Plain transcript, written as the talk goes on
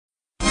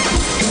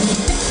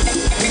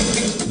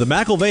The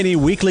McAlvany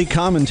Weekly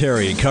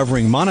Commentary,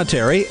 covering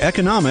monetary,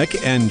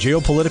 economic, and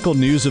geopolitical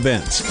news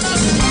events.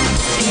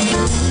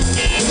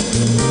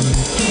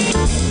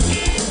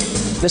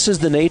 This is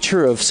the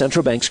nature of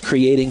central banks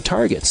creating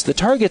targets. The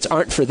targets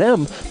aren't for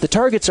them. The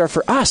targets are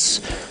for us.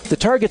 The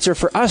targets are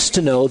for us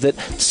to know that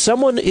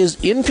someone is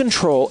in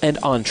control and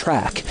on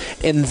track.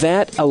 And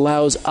that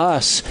allows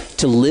us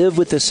to live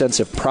with this sense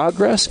of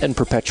progress and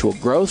perpetual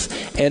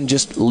growth and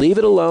just leave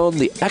it alone.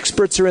 The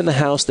experts are in the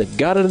house. They've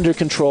got it under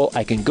control.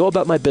 I can go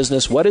about my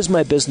business. What is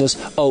my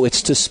business? Oh,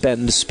 it's to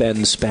spend,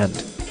 spend,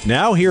 spend.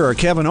 Now here are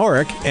Kevin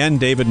Orrick and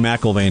David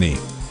McAlvany.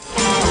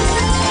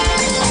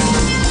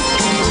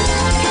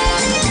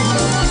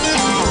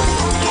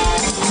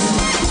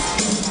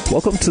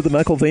 Welcome to the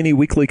McAlvany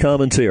Weekly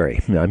Commentary.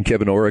 I'm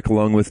Kevin Orrick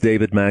along with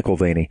David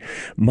McAlvany.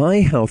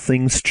 My, how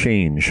things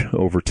change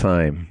over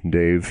time,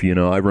 Dave. You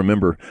know, I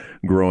remember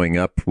growing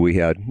up, we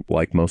had,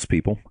 like most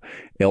people,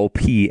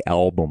 LP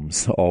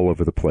albums all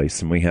over the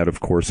place. And we had, of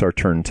course, our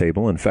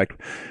turntable. In fact,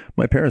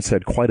 my parents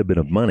had quite a bit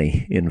of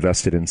money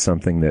invested in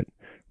something that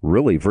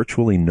really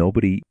virtually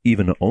nobody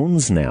even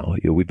owns now.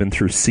 You know, we've been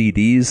through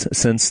CDs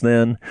since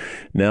then.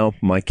 Now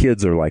my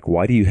kids are like,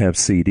 why do you have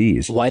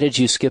CDs? Why did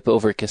you skip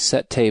over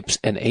cassette tapes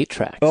and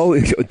 8-tracks? Oh,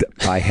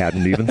 I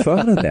hadn't even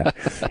thought of that.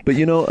 But,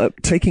 you know,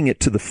 taking it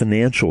to the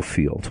financial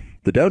field,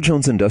 the Dow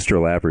Jones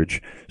Industrial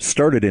Average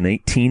started in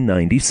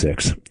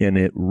 1896, and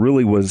it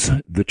really was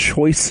the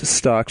choice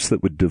stocks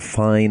that would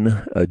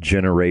define a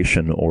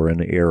generation or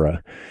an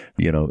era.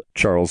 You know,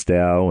 Charles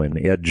Dow and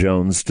Ed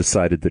Jones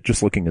decided that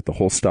just looking at the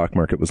whole stock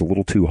market was a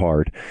little too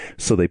hard.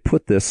 So they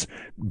put this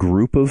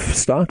group of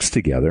stocks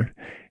together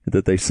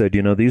that they said,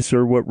 you know, these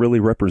are what really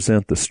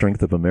represent the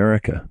strength of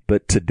America.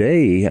 But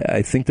today,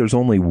 I think there's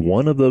only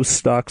one of those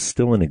stocks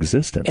still in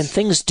existence. And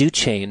things do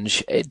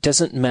change. It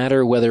doesn't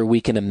matter whether we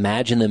can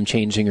imagine them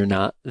changing or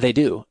not. They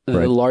do.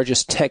 Right. The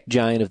largest tech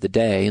giant of the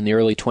day in the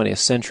early 20th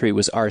century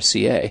was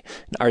RCA.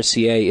 And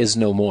RCA is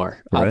no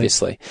more,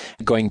 obviously.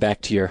 Right. Going back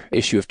to your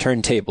issue of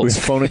turntables.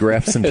 With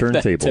phonographs and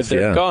turntables,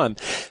 they're gone.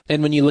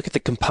 And when you look at the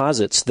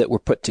composites that were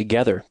put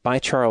together by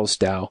Charles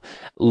Dow,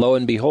 lo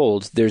and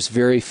behold, there's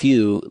very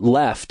few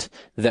left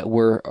that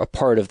were a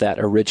part of that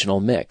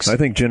original mix. I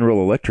think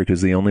General Electric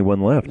is the only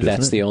one left.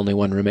 That's the only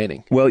one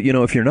remaining. Well, you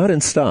know, if you're not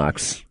in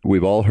stocks,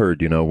 we've all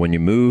heard, you know, when you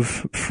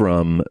move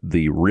from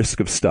the risk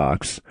of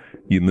stocks,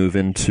 you move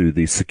into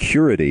the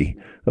security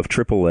of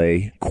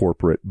AAA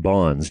corporate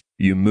bonds.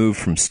 You move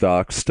from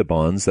stocks to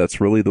bonds.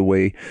 That's really the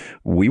way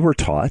we were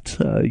taught.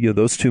 You know,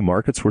 those two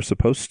markets were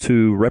supposed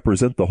to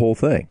represent the whole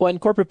thing. Well, and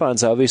corporate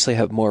bonds obviously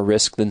have more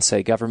risk than,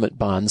 say, government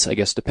bonds, I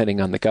guess, depending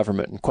on the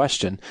government in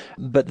question.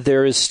 But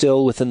there is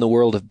still, within the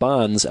world of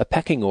bonds, a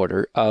pecking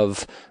order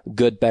of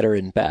good, better,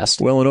 and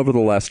best. Well, and over the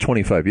last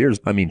 25 years,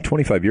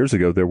 25 years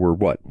ago, there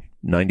were,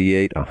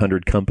 98,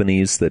 100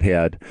 companies that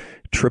had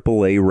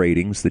AAA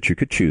ratings that you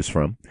could choose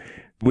from,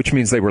 which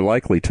means they were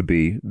likely to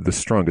be the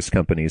strongest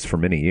companies for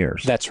many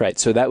years. That's right.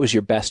 So that was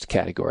your best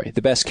category.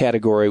 The best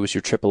category was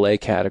your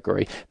AAA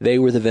category. They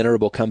were the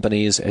venerable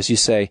companies. As you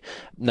say,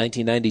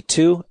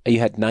 1992, you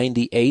had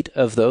 98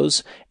 of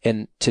those,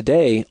 and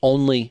today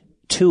only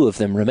 2 of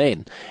them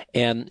remain.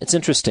 And it's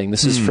interesting.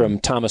 This is from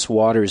Thomas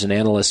Waters, an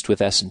analyst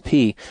with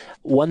S&P.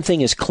 One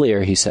thing is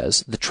clear, he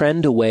says, the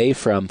trend away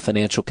from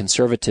financial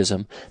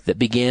conservatism that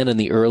began in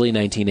the early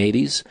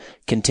 1980s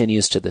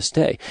continues to this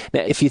day.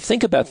 Now, if you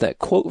think about that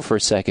quote for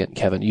a second,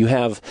 Kevin, you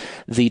have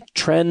the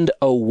trend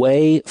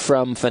away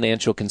from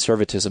financial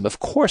conservatism. Of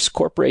course,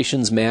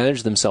 corporations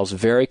manage themselves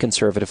very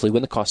conservatively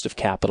when the cost of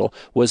capital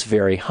was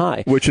very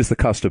high. Which is the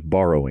cost of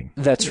borrowing.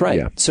 That's right.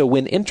 Yeah. So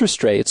when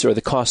interest rates, or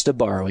the cost of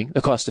borrowing,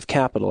 the cost of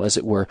capital, as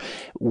it were,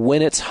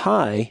 when it's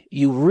high,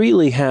 you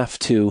really have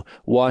to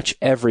watch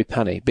every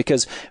penny, because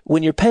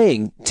when you're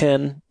paying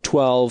 10,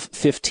 12,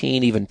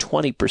 15, even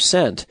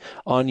 20%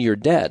 on your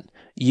debt,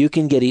 you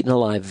can get eaten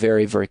alive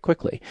very, very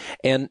quickly.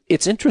 And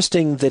it's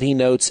interesting that he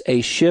notes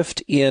a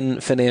shift in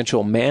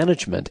financial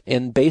management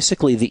and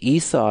basically the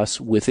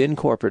ethos within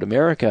corporate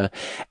America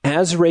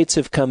as rates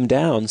have come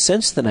down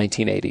since the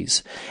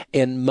 1980s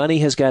and money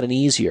has gotten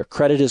easier,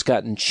 credit has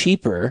gotten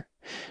cheaper.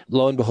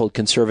 Lo and behold,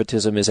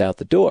 conservatism is out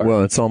the door.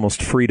 Well, it's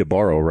almost free to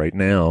borrow right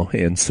now,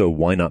 and so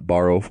why not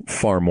borrow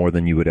far more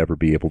than you would ever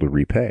be able to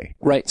repay?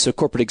 Right, so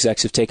corporate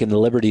execs have taken the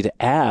liberty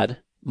to add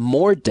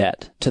more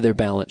debt to their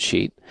balance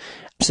sheet,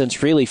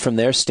 since really from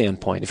their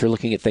standpoint, if you're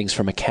looking at things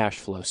from a cash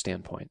flow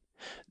standpoint,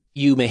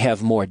 you may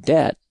have more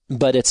debt,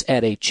 but it's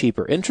at a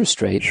cheaper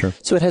interest rate. Sure.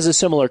 So it has a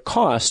similar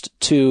cost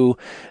to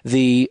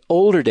the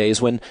older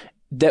days when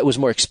debt was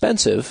more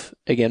expensive,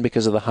 again,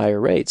 because of the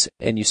higher rates,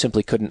 and you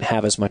simply couldn't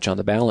have as much on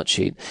the balance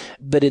sheet.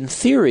 But in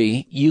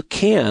theory, you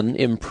can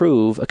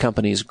improve a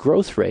company's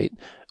growth rate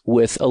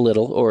with a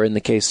little, or in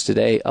the case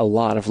today, a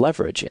lot of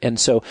leverage. And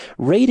so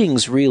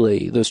ratings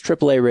really, those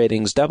AAA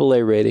ratings, AA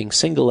ratings,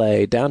 single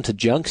A, down to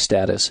junk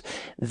status,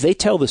 they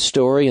tell the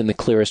story in the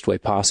clearest way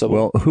possible.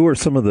 Well, who are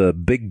some of the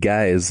big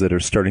guys that are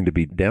starting to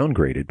be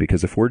downgraded?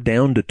 Because if we're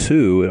down to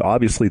 2,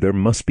 obviously there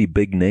must be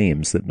big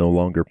names that no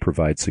longer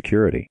provide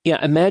security.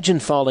 Yeah, imagine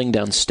falling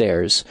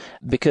downstairs,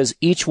 because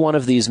each one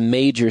of these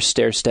major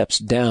stair steps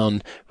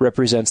down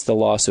represents the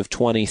loss of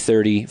 20,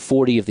 30,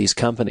 40 of these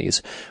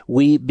companies.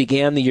 We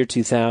began the year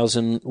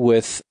 2000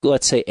 with,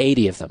 let's say,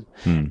 80 of them.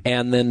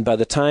 And then by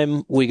the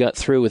time we got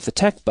through with the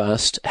tech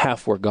bust,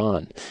 half were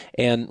gone.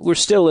 And we're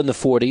still in the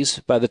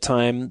 40s by the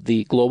time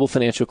the global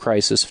financial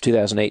crisis of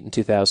 2008 and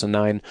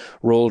 2009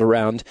 rolled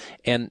around.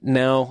 And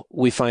now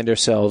we find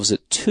ourselves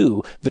at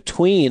 2.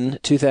 Between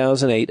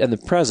 2008 and the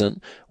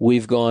present,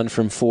 we've gone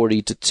from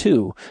 40 to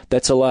 2.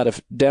 That's a lot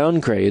of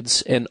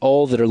downgrades, and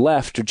all that are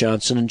left are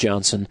Johnson &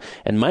 Johnson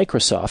and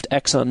Microsoft.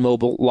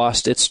 ExxonMobil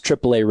lost its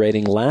AAA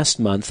rating last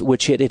month,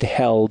 which it had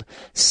held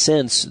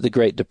since the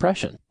Great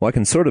Depression. Well, I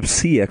can sort of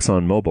see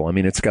ExxonMobil. I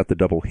mean, it's got the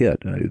double hit.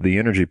 The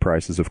energy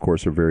prices, of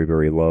course, are very,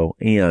 very low,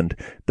 and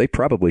they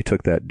probably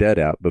took that debt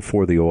out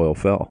before the oil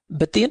fell.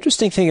 But the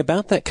interesting thing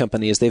about that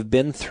company is they've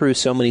been through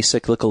so many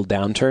cyclical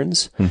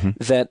downturns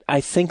that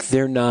I think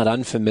they're not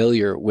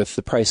unfamiliar with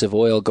the price of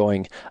oil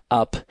going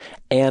up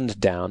and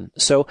down.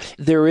 So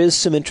there is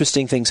some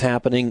interesting things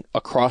happening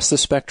across the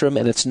spectrum,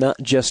 and it's not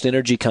just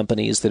energy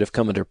companies that have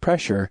come under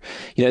pressure.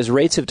 You know, as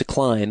rates have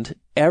declined,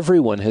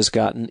 everyone has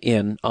gotten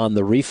in on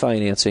the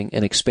refinancing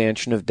and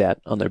expansion of debt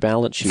on their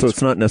balance sheets. So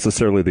it's not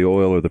necessarily the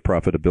oil or the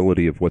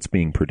profitability of what's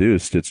being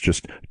produced. It's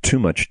just too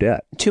much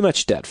debt. Too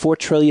much debt. $4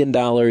 trillion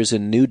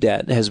in new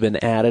debt has been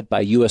added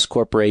by U.S.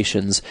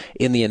 corporations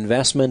in the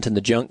investment and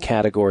the junk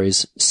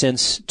categories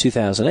since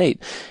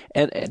 2008.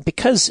 And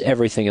because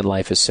everything in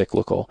life is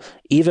cyclical,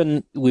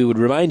 even we would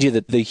remind you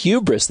that the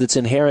hubris that's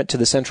inherent to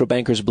the central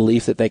bankers'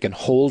 belief that they can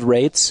hold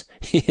rates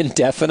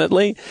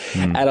indefinitely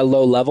at a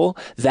low level,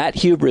 that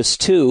hubris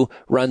too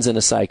runs in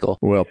a cycle.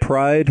 Well,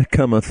 pride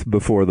cometh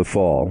before the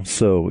fall.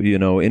 So, you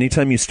know,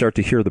 anytime you start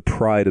to hear the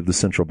pride of the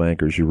central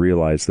bankers, you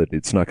realize that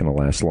it's not going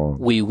to last long.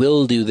 We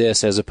will do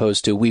this as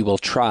opposed to we will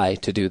try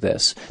to do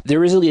this. There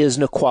really is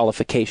no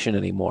qualification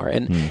anymore.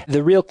 And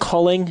the real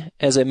culling,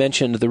 as I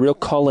mentioned, the real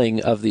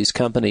culling of these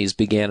companies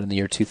began in the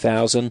year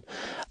 2000.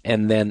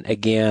 And then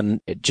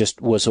again, it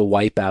just was a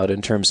wipeout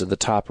in terms of the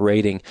top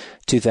rating,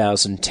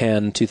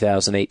 2010,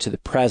 2008 to the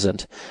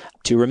present.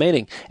 To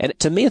remaining. And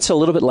to me, it's a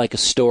little bit like a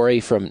story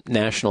from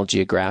National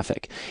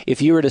Geographic.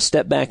 If you were to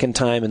step back in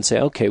time and say,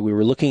 okay, we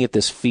were looking at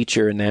this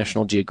feature in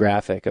National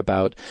Geographic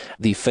about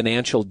the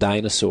financial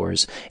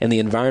dinosaurs and the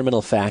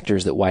environmental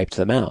factors that wiped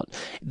them out.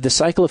 The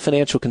cycle of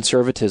financial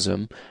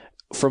conservatism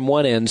from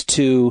one end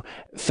to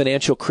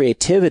financial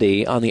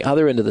creativity on the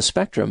other end of the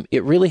spectrum,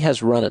 it really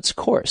has run its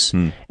course.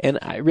 And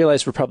I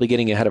realize we're probably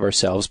getting ahead of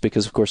ourselves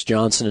because, of course,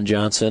 Johnson &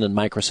 Johnson and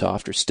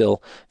Microsoft are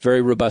still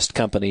very robust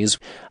companies.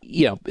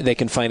 You know, they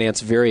can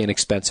finance very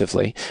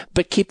inexpensively.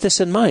 But keep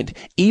this in mind.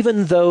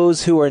 Even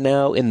those who are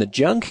now in the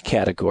junk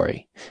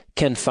category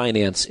can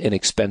finance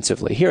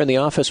inexpensively. Here in the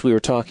office, we were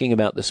talking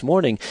about this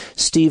morning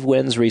Steve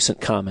Wynn's recent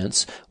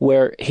comments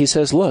where he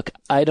says, look,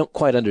 I don't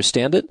quite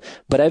understand it,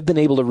 but I've been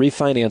able to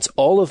refinance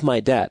all of my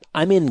debt.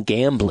 I'm in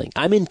gambling.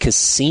 I'm in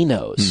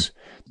casinos.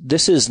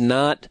 This is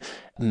not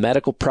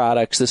medical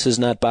products. This is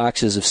not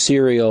boxes of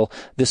cereal.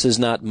 This is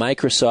not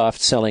Microsoft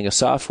selling a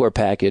software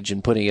package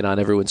and putting it on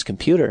everyone's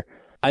computer.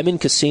 I'm in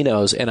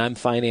casinos and I'm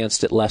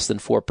financed at less than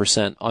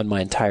 4% on my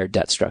entire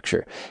debt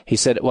structure. He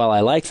said, well, I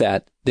like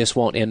that. This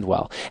won't end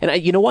well.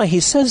 And you know why he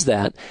says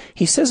that?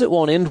 He says it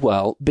won't end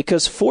well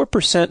because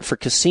 4% for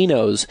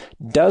casinos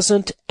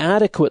doesn't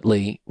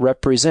adequately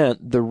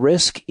represent the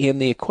risk in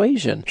the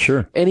equation.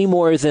 Sure. Any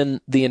more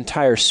than the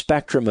entire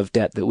spectrum of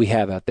debt that we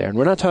have out there. And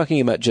we're not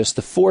talking about just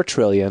the $4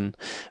 trillion,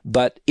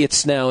 but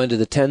it's now into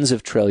the tens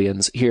of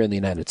trillions here in the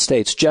United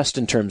States, just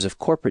in terms of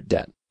corporate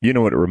debt. You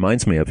know what it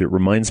reminds me of? It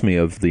reminds me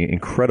of the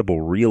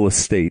incredible real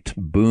estate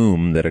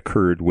boom that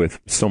occurred with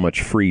so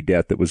much free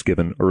debt that was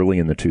given early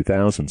in the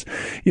 2000s.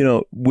 You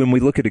know, when we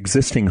look at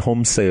existing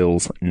home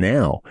sales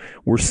now,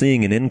 we're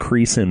seeing an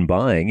increase in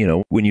buying. You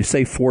know, when you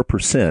say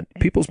 4%,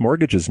 people's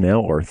mortgages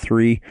now are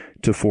 3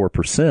 to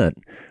 4%.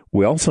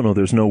 We also know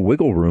there's no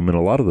wiggle room in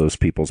a lot of those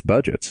people's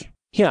budgets.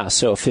 Yeah,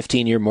 so a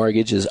 15-year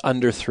mortgage is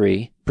under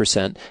 3%,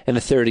 and a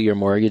 30-year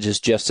mortgage is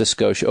just a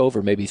skosh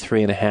over, maybe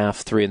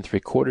 3.5%,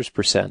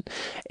 3.75%.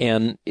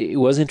 And it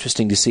was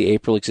interesting to see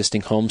April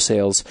existing home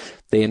sales.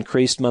 They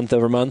increased month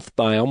over month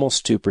by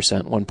almost 2%,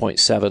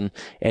 1.7%,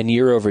 and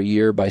year over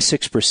year by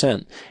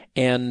 6%.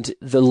 And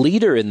the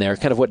leader in there,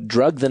 kind of what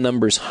drug the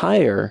numbers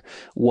higher,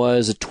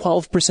 was a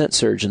 12%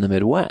 surge in the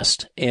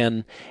Midwest.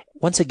 And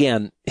once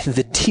again,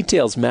 the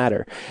details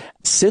matter.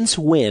 Since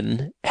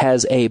when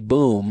has a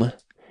boom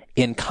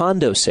in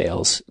condo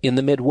sales in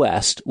the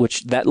Midwest,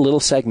 which that little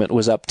segment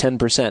was up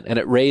 10%, and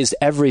it raised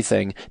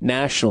everything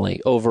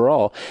nationally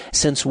overall.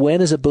 Since when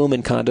has a boom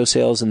in condo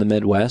sales in the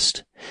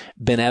Midwest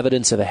been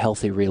evidence of a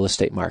healthy real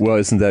estate market? Well,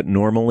 isn't that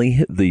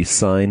normally the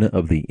sign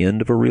of the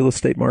end of a real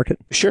estate market?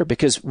 Sure,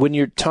 because when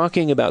you're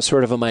talking about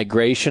sort of a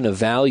migration of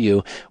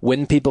value,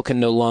 when people can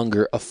no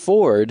longer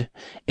afford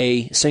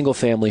a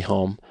single-family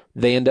home,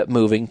 they end up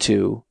moving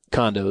to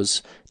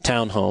condos,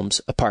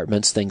 townhomes,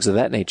 apartments, things of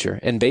that nature.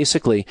 And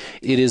basically,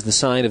 it is the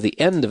sign of the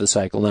end of the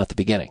cycle, not the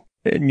beginning.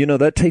 And,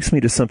 that takes me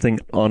to something,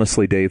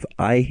 honestly, Dave,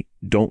 I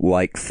don't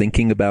like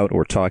thinking about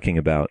or talking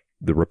about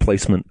the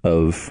replacement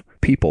of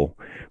people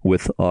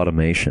with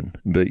automation.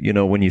 But,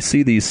 when you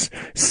see these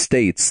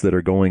states that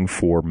are going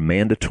for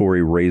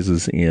mandatory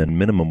raises in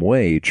minimum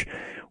wage,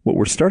 what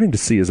we're starting to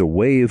see is a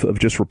wave of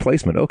just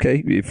replacement.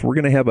 Okay, if we're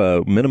going to have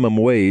a minimum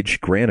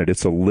wage, granted,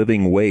 it's a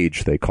living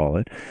wage, they call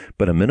it,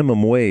 but a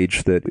minimum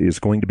wage that is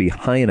going to be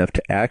high enough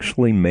to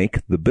actually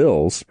make the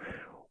bills,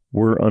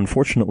 we're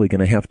unfortunately going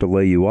to have to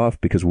lay you off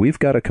because we've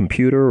got a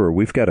computer or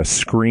we've got a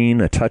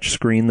screen, a touch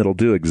screen that'll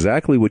do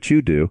exactly what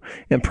you do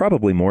and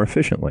probably more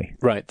efficiently.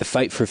 Right. The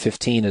fight for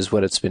 15 is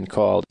what it's been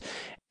called.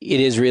 It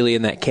is really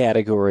in that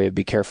category of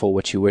be careful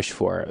what you wish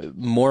for.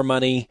 More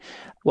money.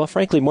 Well,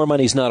 frankly, more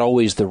money is not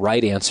always the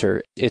right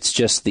answer. It's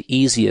just the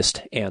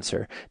easiest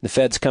answer. The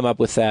Fed's come up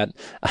with that.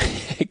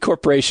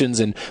 Corporations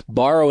and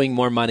borrowing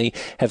more money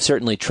have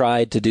certainly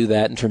tried to do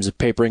that in terms of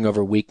papering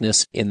over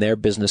weakness in their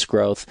business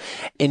growth.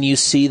 And you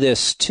see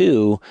this,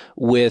 too,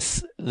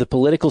 with the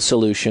political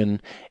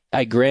solution.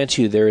 I grant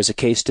you there is a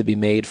case to be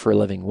made for a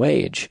living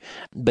wage.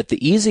 But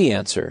the easy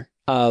answer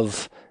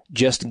of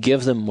just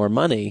give them more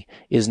money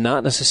is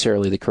not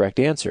necessarily the correct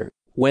answer.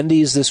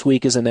 Wendy's this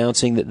week is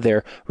announcing that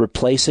they're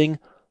replacing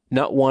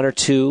not one or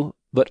two,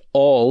 but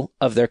all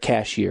of their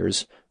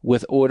cashiers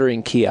with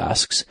ordering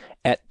kiosks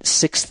at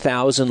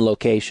 6,000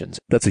 locations.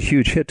 That's a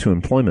huge hit to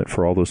employment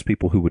for all those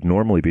people who would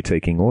normally be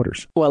taking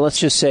orders. Well, let's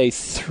just say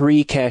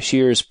 3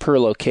 cashiers per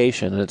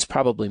location, and it's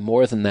probably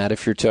more than that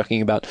if you're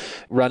talking about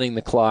running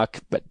the clock,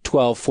 but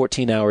 12,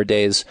 14-hour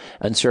days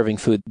and serving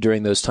food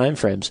during those time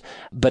frames,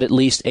 but at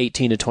least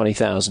 18 to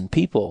 20,000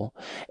 people.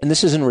 And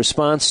this is in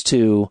response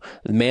to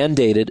the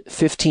mandated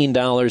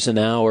 $15 an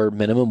hour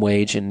minimum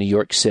wage in New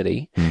York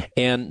City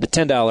and the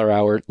 $10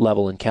 hour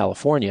level in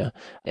California.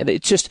 And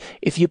it's just,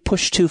 if you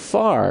push too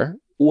far,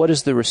 what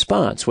is the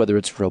response? Whether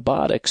it's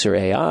robotics or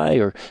AI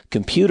or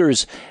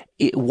computers,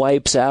 it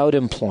wipes out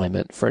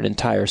employment for an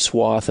entire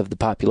swath of the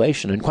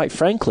population. And quite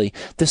frankly,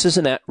 this is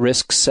an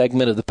at-risk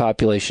segment of the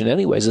population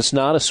anyways. It's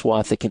not a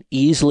swath that can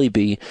easily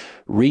be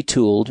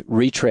retooled,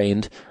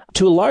 retrained.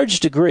 To a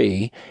large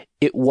degree,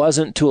 it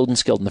wasn't tooled and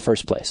skilled in the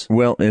first place.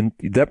 Well, and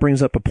that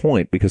brings up a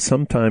point, because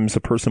sometimes a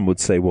person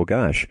would say, well,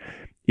 gosh,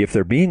 if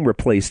they're being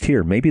replaced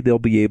here, maybe they'll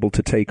be able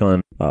to take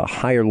on a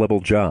higher level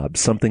job,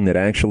 something that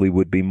actually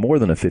would be more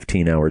than a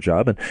 15-hour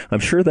job. And I'm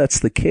sure that's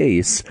the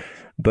case.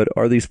 But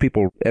are these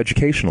people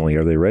educationally,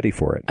 are they ready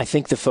for it? I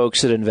think the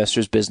folks at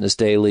Investors Business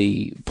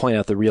Daily point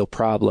out the real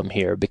problem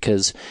here,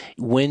 because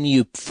when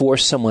you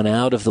force someone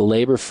out of the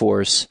labor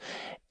force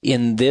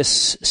in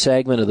this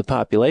segment of the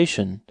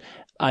population,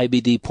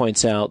 IBD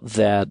points out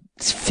that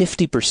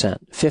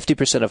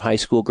 50% of high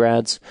school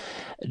grads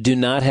do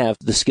not have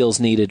the skills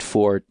needed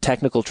for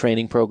technical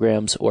training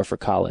programs or for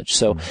college.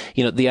 So,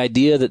 the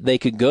idea that they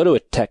could go to a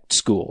tech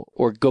school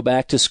or go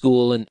back to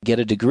school and get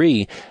a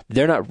degree,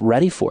 they're not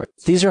ready for it.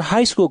 These are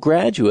high school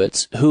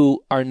graduates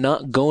who are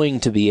not going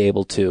to be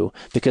able to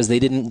because they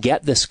didn't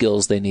get the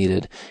skills they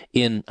needed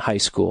in high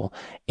school.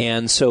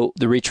 And so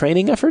the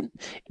retraining effort,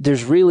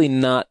 there's really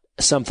not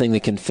something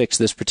that can fix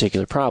this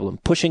particular problem.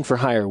 Pushing for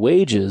higher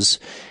wages,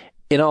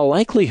 in all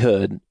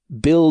likelihood,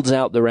 builds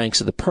out the ranks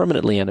of the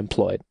permanently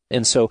unemployed.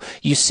 And so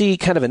you see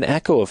kind of an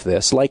echo of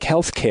this. Like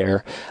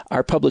healthcare,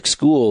 our public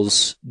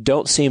schools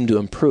don't seem to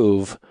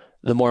improve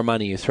the more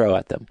money you throw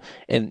at them.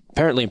 And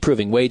apparently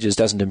improving wages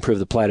doesn't improve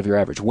the plight of your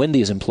average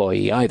Wendy's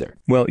employee either.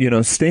 Well,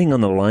 staying on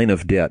the line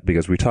of debt,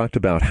 because we talked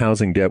about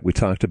housing debt, we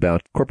talked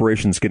about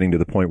corporations getting to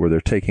the point where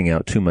they're taking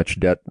out too much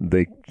debt.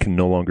 They can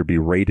no longer be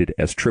rated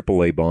as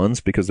AAA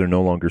bonds because they're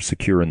no longer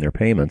secure in their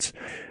payments.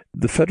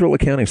 The Federal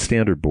Accounting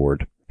Standard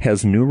Board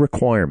has new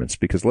requirements,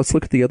 because let's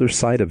look at the other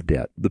side of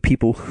debt, the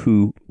people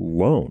who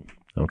loan.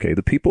 Okay,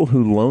 the people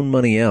who loan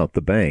money out,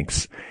 the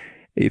banks.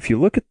 If you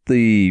look at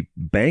the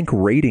bank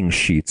rating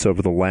sheets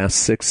over the last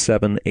 6,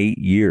 7, 8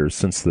 years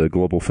since the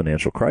global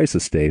financial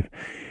crisis, Dave,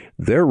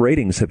 their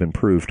ratings have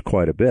improved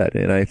quite a bit.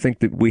 And I think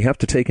that we have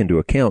to take into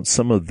account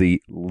some of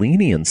the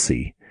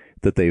leniency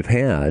that they've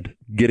had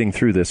getting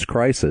through this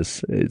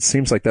crisis. It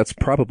seems like that's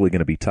probably going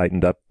to be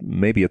tightened up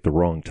maybe at the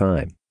wrong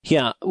time.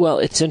 Yeah, well,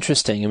 it's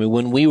interesting. I mean,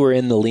 when we were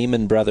in the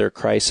Lehman Brothers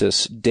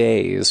crisis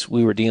days,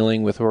 we were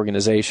dealing with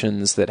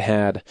organizations that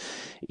had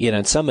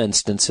in some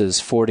instances,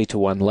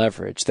 40-to-1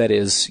 leverage. That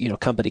is,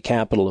 company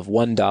capital of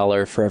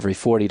 $1 for every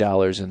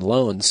 $40 in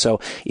loans. So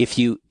if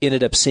you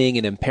ended up seeing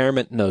an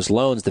impairment in those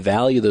loans, the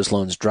value of those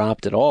loans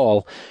dropped at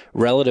all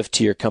relative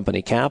to your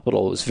company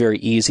capital, it was very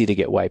easy to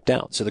get wiped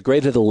out. So the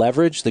greater the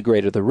leverage, the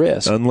greater the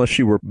risk. Unless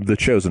you were the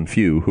chosen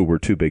few who were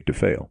too big to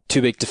fail.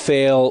 Too big to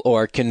fail,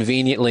 or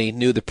conveniently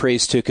knew the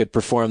priest who could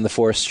perform the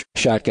forced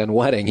shotgun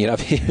wedding.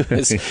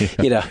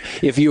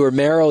 If you were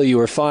Merrill, you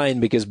were fine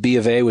because B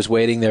of A was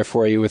waiting there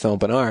for you with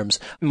open arms.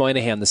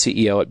 Moynihan, the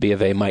CEO at B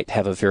of A, might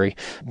have a very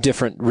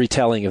different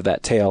retelling of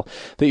that tale.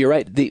 But you're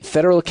right. The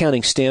Federal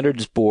Accounting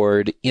Standards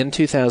Board in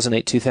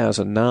 2008,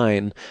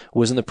 2009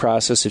 was in the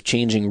process of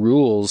changing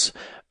rules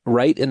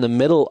right in the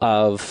middle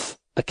of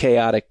a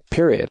chaotic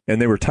period.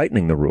 And they were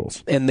tightening the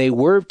rules. And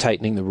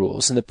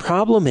the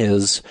problem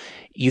is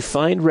you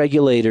find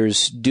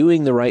regulators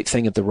doing the right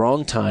thing at the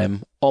wrong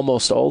time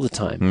almost all the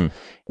time.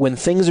 When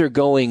things are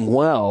going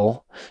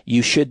well,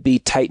 you should be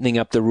tightening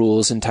up the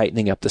rules and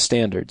tightening up the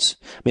standards.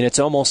 I mean, it's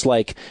almost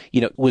like,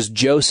 was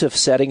Joseph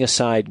setting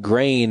aside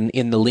grain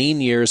in the lean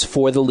years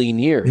for the lean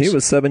years? He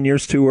was 7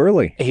 years too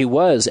early. He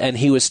was, and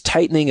he was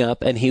tightening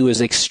up, and he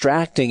was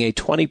extracting a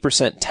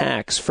 20%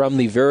 tax from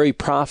the very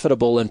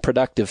profitable and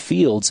productive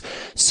fields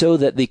so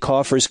that the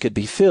coffers could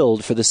be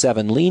filled for the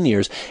 7 lean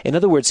years. In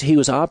other words, he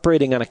was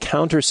operating on a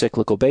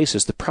counter-cyclical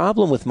basis. The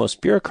problem with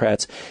most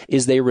bureaucrats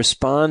is they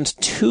respond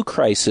to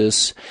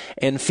crisis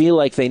and feel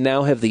like they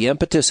now have the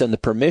impetus and the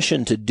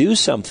permission to do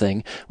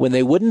something when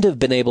they wouldn't have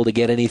been able to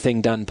get anything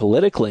done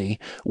politically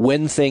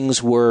when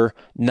things were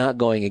not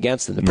going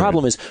against them. The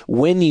problem is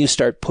when you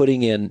start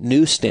putting in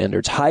new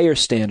standards, higher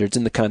standards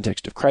in the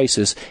context of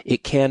crisis,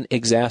 it can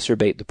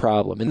exacerbate the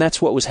problem. And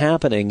that's what was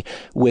happening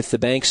with the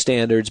bank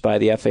standards by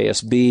the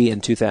FASB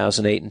in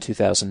 2008 and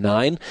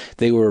 2009.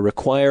 They were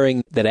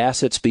requiring that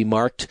assets be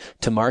marked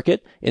to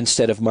market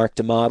instead of marked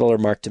to model or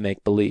marked to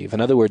make believe.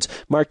 In other words,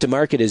 mark to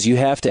market is you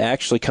have to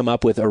actually come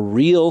up with a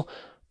real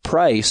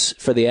price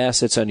for the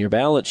assets on your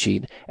balance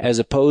sheet as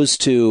opposed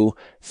to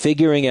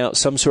figuring out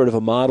some sort of a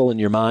model in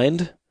your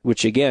mind,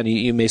 which again,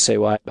 you may say,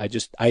 well,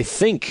 I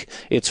think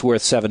it's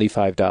worth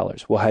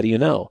 $75. Well, how do you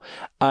know?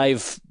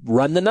 I've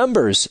run the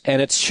numbers and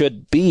it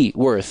should be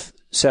worth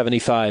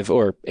 75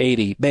 or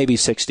 80, maybe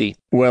 60.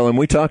 Well, and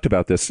we talked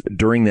about this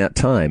during that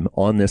time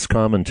on this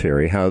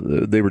commentary, how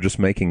they were just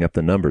making up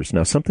the numbers.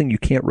 Now, something you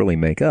can't really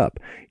make up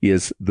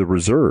is the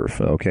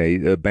reserve,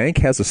 okay? A bank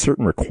has a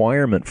certain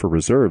requirement for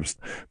reserves.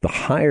 The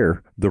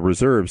higher the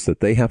reserves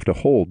that they have to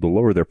hold, the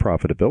lower their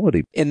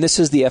profitability. And this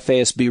is the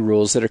FASB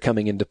rules that are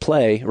coming into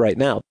play right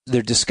now.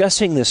 They're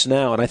discussing this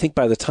now, and I think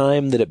by the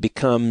time that it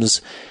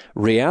becomes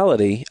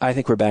reality, I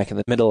think we're back in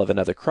the middle of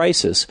another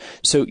crisis.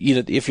 So,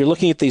 if you're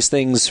looking at these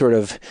things sort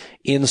of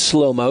in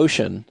slow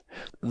motion,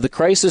 the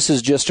crisis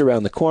is just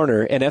around the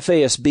corner, and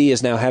FASB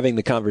is now having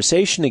the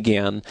conversation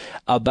again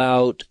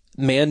about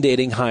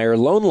mandating higher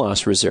loan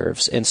loss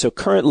reserves. And so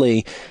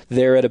currently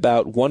they're at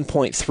about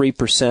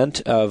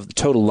 1.3% of the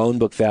total loan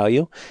book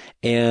value,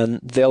 and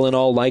they'll in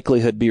all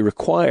likelihood be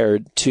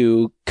required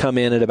to come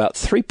in at about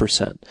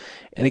 3%.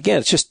 And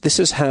again, this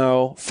is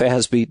how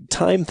FASB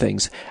time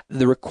things.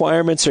 The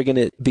requirements are going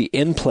to be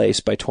in place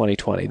by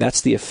 2020.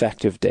 That's the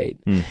effective date.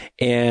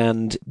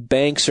 And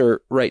banks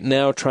are right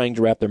now trying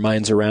to wrap their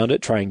minds around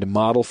it, trying to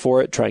model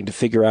for it, trying to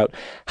figure out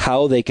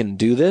how they can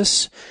do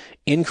this.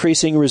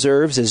 Increasing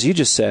reserves, as you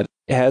just said,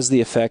 has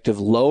the effect of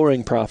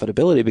lowering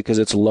profitability because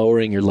it's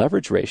lowering your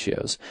leverage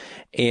ratios.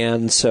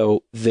 And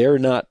so they're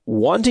not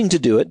wanting to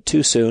do it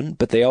too soon,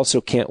 but they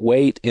also can't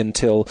wait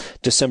until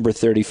December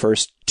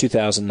 31st,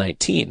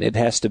 2019. It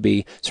has to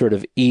be sort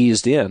of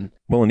eased in.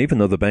 Well, and even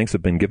though the banks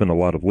have been given a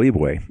lot of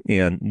leeway,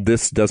 and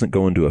this doesn't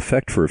go into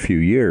effect for a few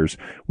years,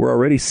 we're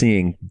already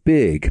seeing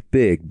big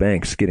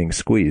banks getting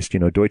squeezed.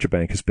 Deutsche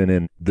Bank has been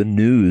in the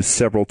news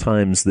several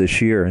times this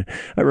year.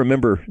 I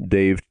remember,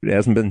 Dave, it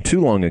hasn't been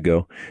too long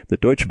ago, that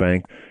Deutsche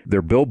Bank,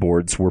 their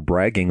billboards were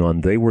bragging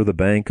on they were the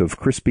bank of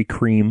Krispy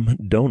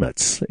Kreme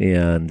donuts,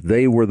 and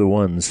they were the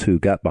ones who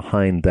got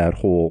behind that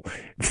whole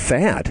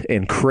fad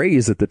and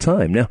craze at the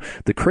time. Now,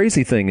 the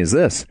crazy thing is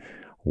this.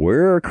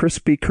 Where are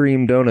Krispy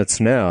Kreme donuts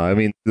now? I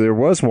mean, there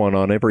was one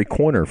on every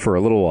corner for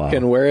a little while.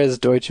 And where is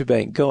Deutsche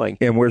Bank going?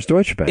 And where's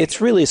Deutsche Bank? It's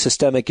really a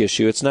systemic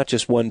issue. It's not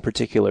just one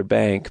particular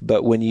bank,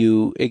 but when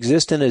you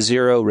exist in a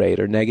zero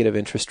rate or negative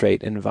interest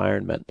rate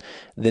environment,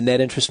 the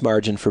net interest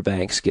margin for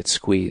banks gets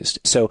squeezed.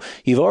 So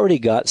you've already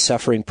got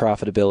suffering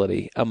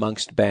profitability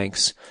amongst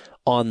banks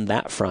on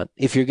that front.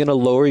 If you're going to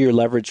lower your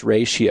leverage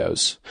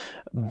ratios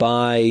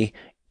by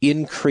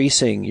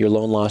increasing your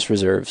loan loss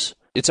reserves,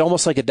 it's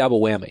almost like a double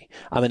whammy.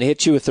 I'm going to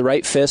hit you with the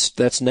right fist.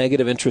 That's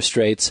negative interest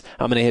rates.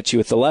 I'm going to hit you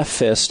with the left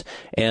fist.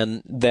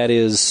 And that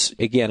is,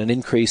 again, an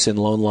increase in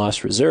loan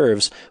loss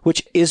reserves,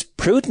 which is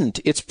prudent.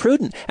 It's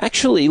prudent.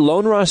 Actually,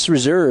 loan loss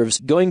reserves,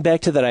 going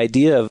back to that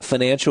idea of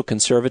financial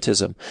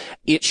conservatism,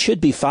 it should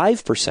be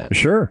 5%.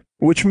 Sure.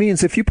 Which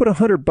means if you put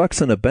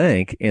 $100 in a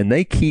bank and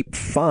they keep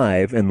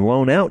 5 and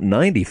loan out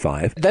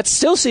 95, that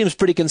still seems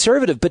pretty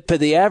conservative. But for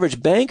the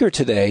average banker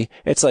today,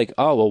 it's like,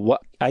 oh well,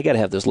 what? I got to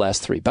have those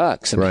last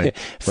 $3. I mean, right.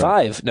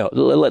 5? No,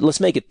 let's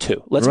make it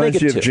 2. Let's make it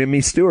 2. Of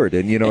Jimmy Stewart,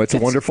 and It's a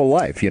Wonderful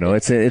Life.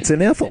 It's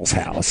in Ethel's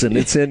house, and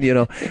it's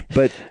in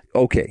But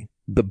okay,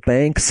 the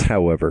banks,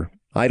 however,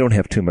 I don't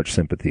have too much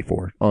sympathy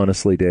for.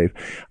 Honestly, Dave,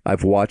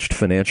 I've watched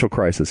financial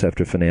crisis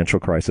after financial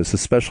crisis,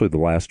 especially the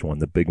last one,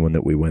 the big one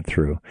that we went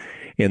through.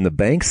 And the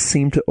banks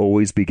seem to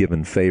always be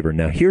given favor.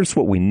 Now, here's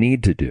what we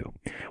need to do.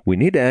 We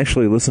need to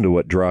actually listen to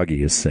what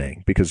Draghi is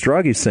saying, because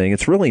Draghi is saying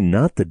it's really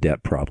not the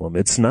debt problem.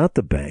 It's not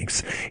the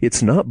banks.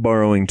 It's not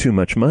borrowing too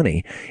much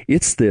money.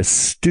 It's this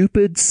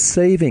stupid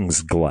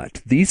savings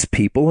glut. These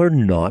people are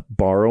not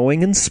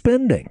borrowing and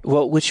spending.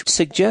 Well, which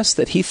suggests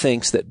that he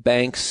thinks that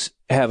banks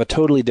have a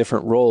totally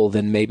different role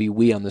than maybe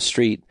we on the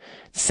street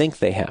think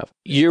they have.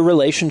 Your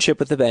relationship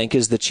with the bank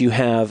is that you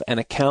have an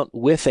account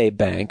with a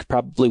bank,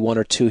 probably one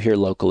or two here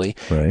locally,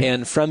 right.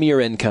 And from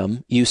your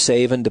income, you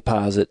save and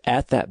deposit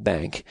at that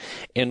bank.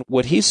 And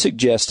what he's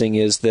suggesting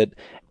is that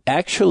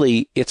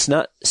actually it's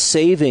not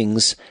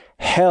savings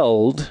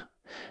held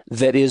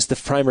that is the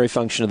primary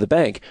function of the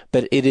bank,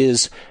 but it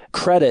is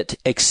credit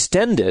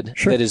extended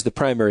that is the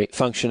primary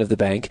function of the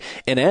bank.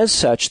 And as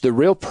such, the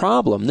real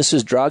problem, this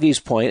is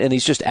Draghi's point, and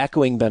he's just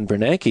echoing Ben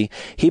Bernanke,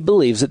 he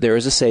believes that there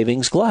is a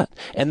savings glut,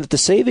 and that the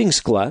savings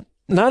glut,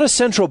 not a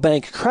central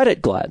bank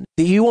credit glut,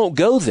 you won't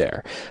go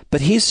there, but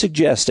he's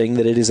suggesting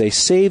that it is a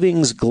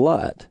savings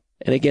glut.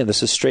 And again,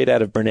 this is straight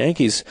out of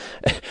Bernanke's.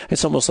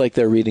 It's almost like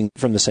they're reading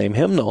from the same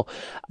hymnal.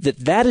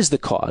 That is the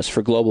cause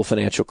for global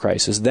financial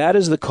crisis. That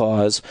is the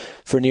cause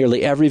for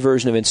nearly every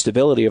version of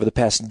instability over the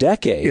past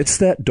decade. It's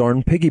that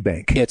darn piggy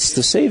bank. It's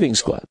the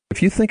savings glut.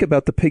 If you think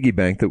about the piggy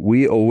bank that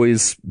we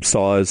always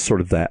saw as sort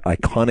of that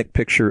iconic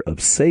picture of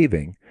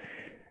saving,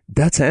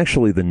 that's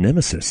actually the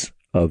nemesis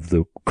of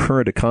the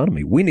current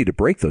economy. We need to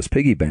break those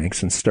piggy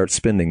banks and start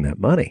spending that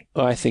money.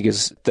 Oh, I think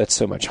that's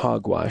so much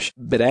hogwash.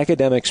 But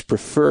academics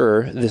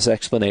prefer this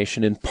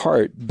explanation in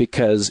part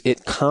because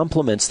it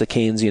complements the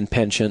Keynesian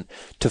penchant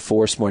to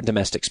force more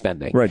domestic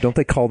spending. Right. Don't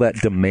they call that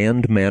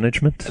demand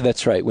management?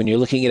 That's right. When you're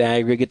looking at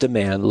aggregate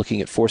demand,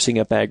 looking at forcing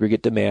up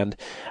aggregate demand,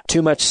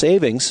 too much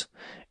savings.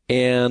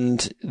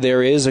 And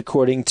there is,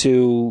 according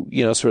to,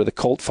 sort of the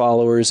cult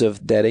followers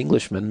of dead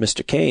Englishman,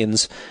 Mr.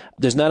 Keynes,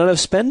 there's not enough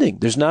spending.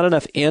 There's not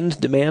enough end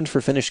demand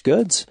for finished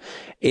goods.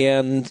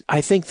 And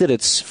I think that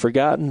it's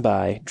forgotten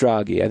by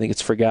Draghi. I think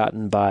it's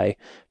forgotten by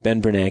Ben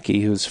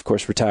Bernanke, who's, of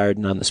course, retired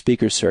and on the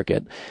speaker's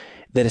circuit,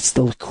 that it's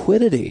the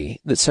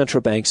liquidity that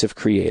central banks have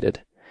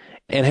created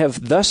and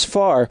have thus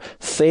far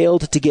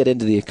failed to get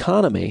into the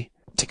economy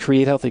to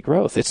create healthy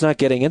growth. It's not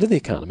getting into the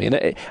economy.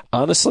 And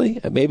honestly,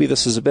 maybe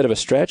this is a bit of a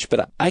stretch,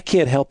 but I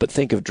can't help but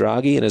think of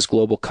Draghi and his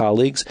global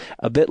colleagues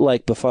a bit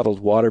like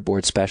befuddled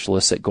waterboard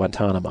specialists at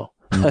Guantanamo.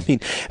 I mean,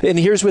 and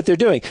here's what they're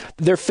doing.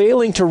 They're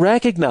failing to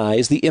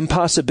recognize the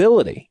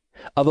impossibility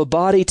of a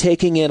body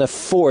taking in a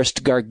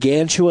forced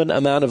gargantuan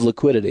amount of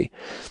liquidity.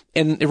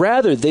 And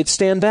rather, they'd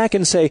stand back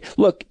and say,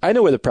 look, I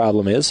know where the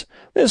problem is.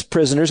 This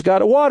prisoner's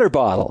got a water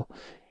bottle,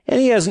 and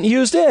he hasn't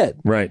used it.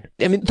 Right.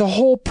 I mean, the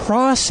whole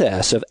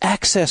process of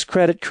excess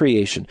credit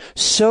creation,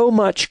 so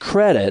much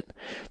credit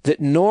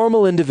that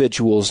normal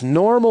individuals,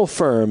 normal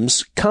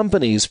firms,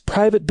 companies,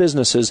 private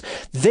businesses,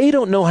 they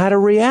don't know how to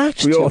react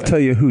to it. I'll tell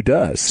you who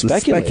does.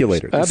 Speculators. The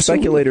speculator. The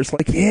speculator's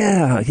like,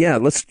 yeah,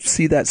 let's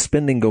see that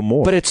spending go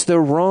more. But it's the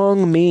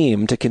wrong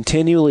meme to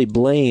continually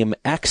blame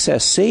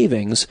excess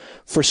savings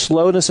for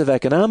slowness of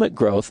economic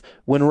growth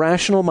when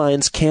rational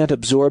minds can't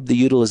absorb the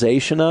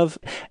utilization of,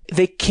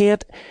 they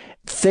can't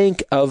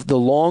think of the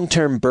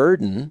long-term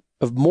burden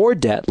of more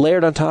debt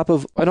layered on top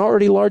of an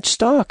already large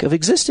stock of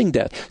existing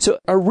debt. So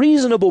a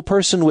reasonable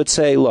person would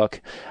say,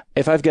 look,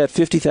 if I've got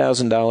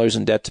 $50,000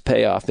 in debt to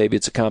pay off, maybe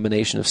it's a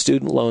combination of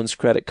student loans,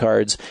 credit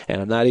cards,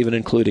 and I'm not even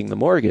including the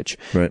mortgage.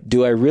 Right.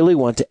 Do I really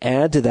want to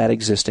add to that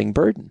existing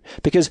burden?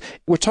 Because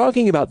we're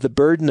talking about the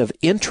burden of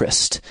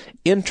interest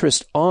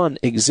on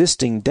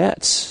existing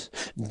debts.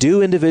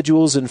 Do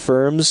individuals and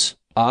firms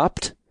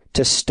opt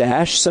to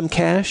stash some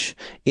cash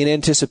in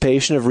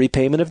anticipation of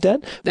repayment of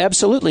debt?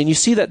 Absolutely. And you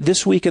see that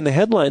this week in the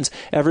headlines,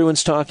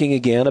 everyone's talking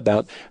again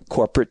about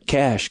corporate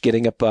cash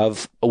getting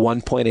above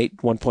 $1.8,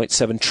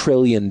 $1.7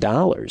 trillion.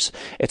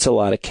 It's a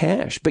lot of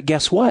cash. But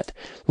guess what?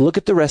 Look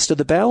at the rest of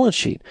the balance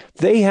sheet.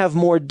 They have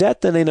more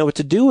debt than they know what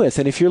to do with.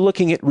 And if you're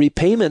looking at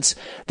repayments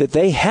that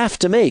they have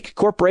to make,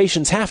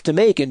 corporations have to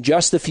make in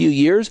just a few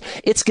years,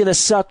 it's going to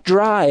suck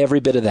dry every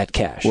bit of that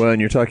cash. Well, and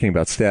you're talking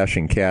about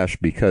stashing cash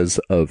because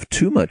of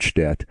too much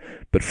debt,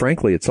 But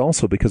frankly, it's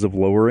also because of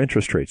lower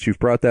interest rates. You've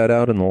brought that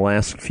out in the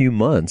last few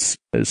months.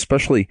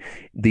 Especially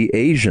the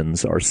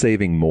Asians are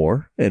saving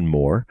more and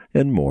more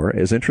and more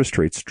as interest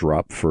rates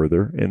drop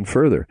further and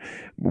further.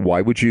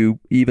 Why would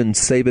you even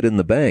save it in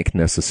the bank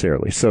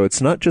necessarily? So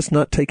it's not just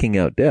not taking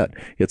out debt.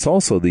 It's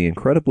also the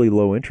incredibly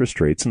low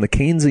interest rates. And the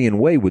Keynesian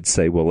way would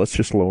say, well, let's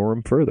just lower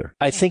them further.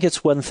 I think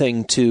it's one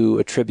thing to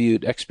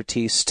attribute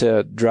expertise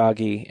to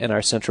Draghi and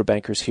our central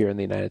bankers here in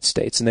the United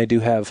States. And they do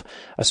have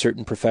a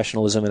certain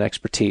professionalism and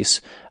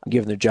expertise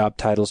given their job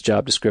titles,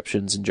 job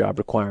descriptions, and job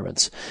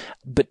requirements.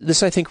 But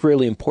this, I think,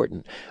 really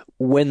important.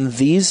 When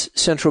these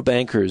central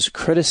bankers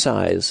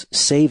criticize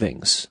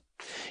savings,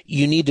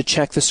 you need to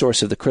check the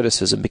source of the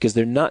criticism because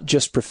they're not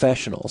just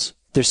professionals.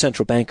 They're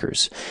central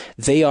bankers.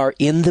 They are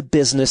in the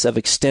business of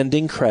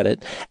extending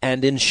credit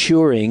and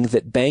ensuring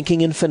that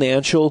banking and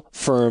financial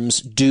firms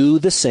do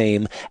the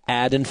same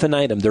ad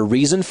infinitum. The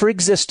reason for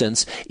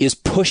existence is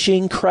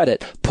pushing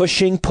credit,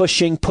 pushing,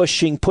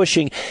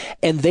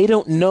 and they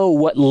don't know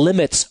what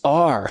limits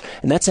are.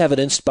 And that's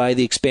evidenced by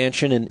the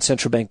expansion in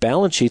central bank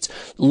balance sheets.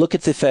 Look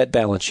at the Fed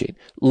balance sheet.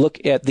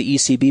 Look at the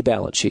ECB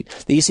balance sheet.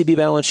 The ECB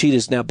balance sheet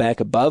is now back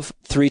above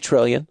 $3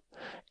 trillion.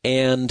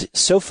 And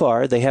so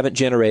far, they haven't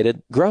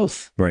generated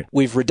growth. Right.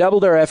 We've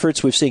redoubled our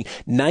efforts. We've seen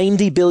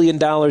 $90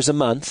 billion a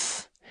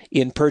month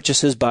in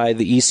purchases by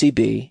the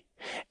ECB.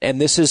 And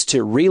this is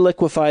to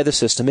reliquify the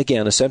system.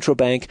 Again, a central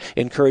bank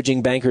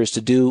encouraging bankers to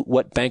do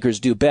what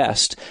bankers do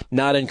best,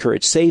 not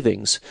encourage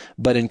savings,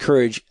 but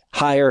encourage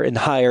higher and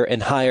higher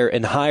and higher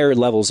and higher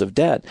levels of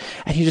debt.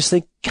 And you just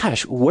think,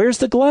 gosh, where's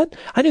the glut?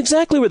 I know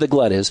exactly where the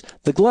glut is.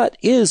 The glut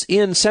is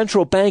in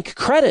central bank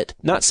credit,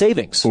 not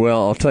savings.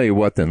 Well, I'll tell you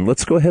what then.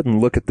 Let's go ahead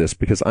and look at this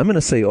because I'm going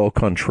to say au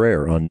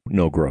contraire on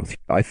no growth.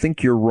 I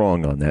think you're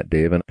wrong on that,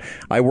 Dave. And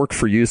I work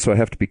for you, so I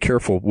have to be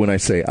careful when I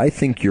say I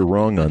think you're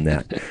wrong on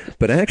that.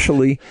 But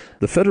actually,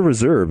 the Federal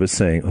Reserve is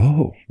saying,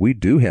 oh, we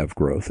do have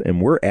growth,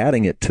 and we're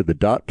adding it to the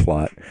dot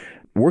plot.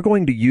 We're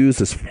going to use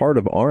as part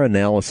of our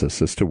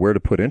analysis as to where to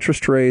put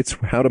interest rates,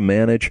 how to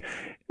manage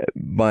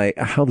by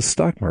how the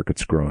stock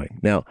market's growing.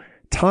 Now,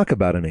 talk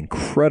about an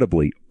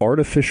incredibly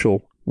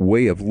artificial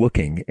way of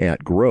looking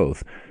at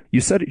growth. You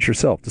said it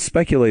yourself. The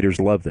speculators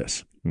love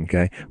this.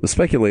 Okay. The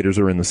speculators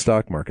are in the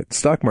stock market. The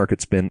stock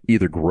market's been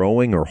either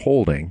growing or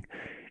holding.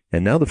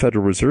 And now the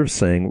Federal Reserve is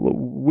saying, well,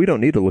 we don't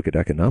need to look at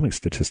economic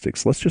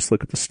statistics. Let's just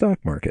look at the stock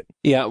market.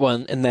 Yeah,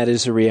 well, and that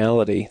is a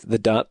reality. The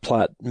dot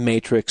plot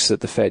matrix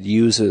that the Fed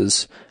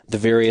uses, the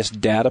various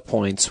data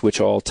points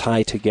which all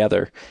tie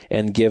together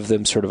and give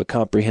them sort of a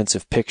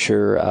comprehensive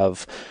picture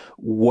of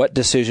what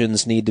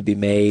decisions need to be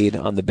made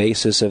on the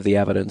basis of the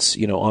evidence,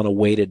 on a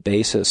weighted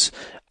basis.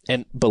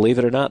 And believe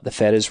it or not, the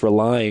Fed is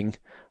relying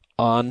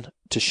on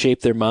to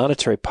shape their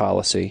monetary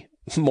policy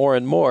more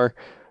and more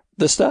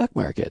the stock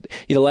market.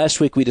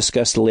 Last week we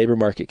discussed the labor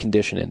market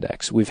condition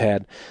index. We've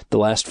had the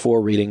last 4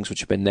 readings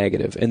which have been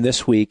negative. And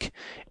this week,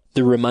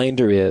 the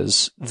reminder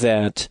is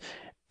that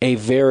a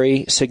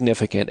very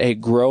significant, a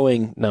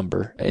growing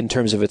number in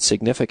terms of its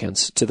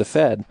significance to the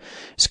Fed,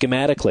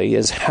 schematically,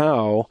 is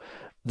how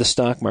the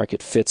stock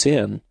market fits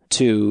in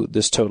to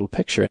this total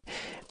picture.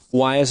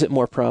 Why is it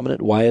more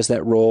prominent? Why is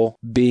that role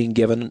being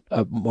given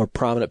a more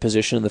prominent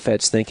position in the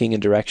Fed's thinking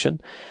and direction?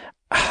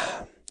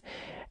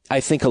 I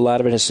think a lot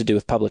of it has to do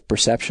with public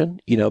perception,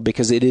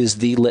 because it is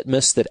the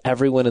litmus that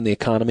everyone in the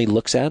economy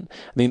looks at.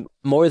 I mean,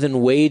 more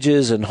than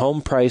wages and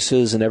home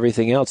prices and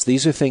everything else,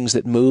 these are things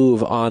that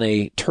move on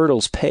a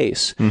turtle's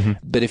pace. Mm-hmm.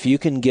 But if you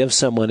can give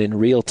someone in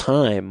real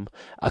time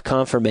a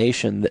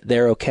confirmation that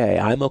they're okay,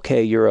 I'm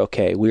okay, you're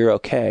okay, we're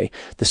okay,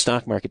 the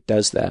stock market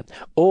does that.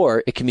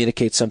 Or it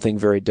communicates something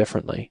very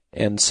differently.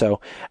 And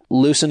so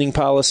loosening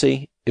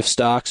policy, if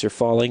stocks are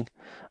falling,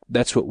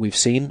 that's what we've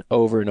seen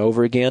over and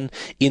over again.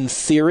 In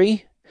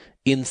theory,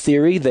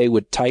 they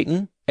would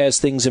tighten as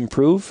things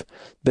improve,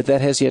 but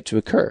that has yet to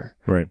occur.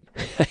 Right.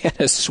 I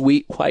had a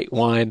sweet white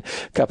wine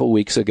a couple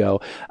weeks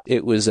ago.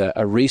 It was a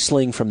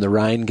Riesling from the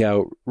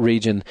Rheingau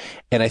region,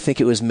 and I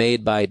think it was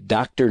made by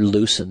Dr.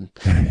 Lucen.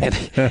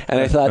 And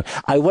I thought,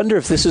 I wonder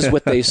if this is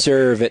what they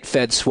serve at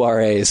Fed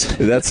soirees.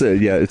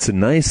 It's a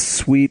nice,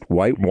 sweet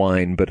white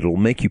wine, but it'll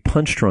make you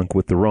punch drunk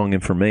with the wrong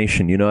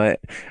information.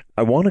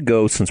 I want to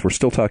go, since we're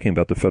still talking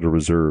about the Federal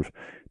Reserve,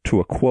 to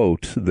a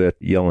quote that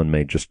Yellen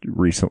made just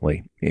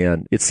recently.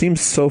 And it seems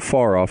so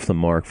far off the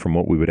mark from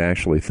what we would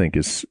actually think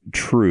is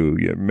true.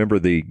 You remember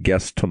the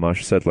guest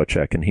Tomasz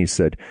Sedlacek, and he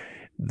said,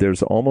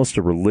 there's almost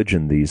a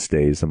religion these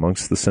days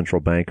amongst the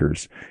central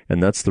bankers,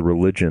 and that's the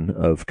religion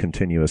of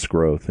continuous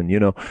growth. And,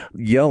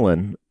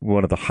 Yellen,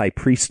 one of the high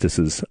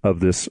priestesses of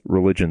this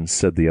religion,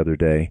 said the other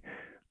day,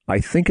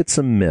 I think it's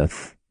a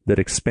myth that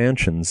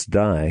expansions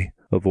die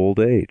of old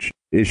age.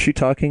 Is she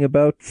talking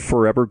about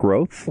forever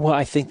growth? Well,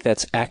 I think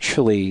that's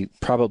actually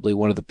probably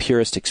one of the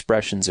purest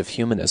expressions of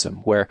humanism,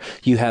 where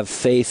you have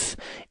faith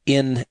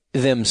in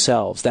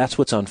themselves. That's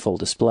what's on full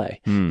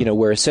display.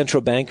 Where a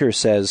central banker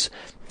says,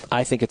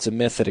 I think it's a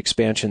myth that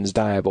expansions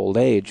die of old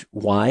age.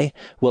 Why?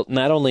 Well,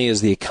 not only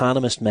is The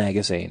Economist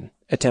magazine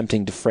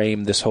attempting to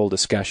frame this whole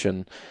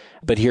discussion,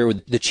 but here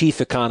the chief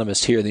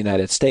economist here in the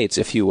United States,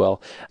 if you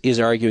will,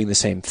 is arguing the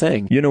same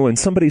thing. When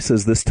somebody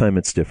says this time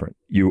it's different,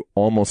 you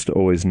almost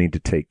always need to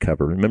take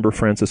cover. Remember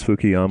Francis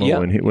Fukuyama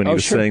when he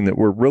was saying that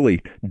we're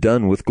really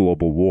done with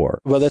global war?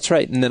 Well, that's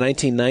right. In the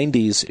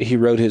 1990s, he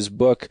wrote his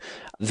book,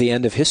 The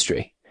End of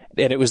History.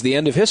 And it was the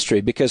end of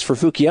history because for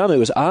Fukuyama, it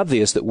was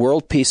obvious that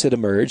world peace had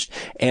emerged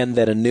and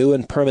that a new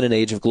and permanent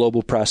age of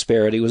global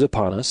prosperity was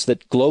upon us,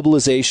 that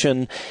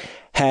globalization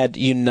had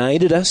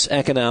united us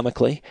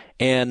economically,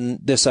 and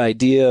this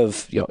idea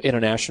of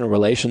international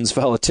relations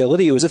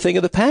volatility was a thing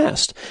of the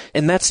past.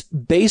 And that's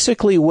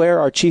basically where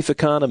our chief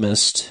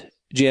economist,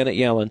 Janet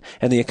Yellen,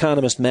 and The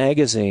Economist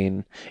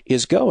magazine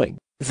is going.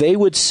 They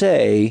would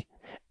say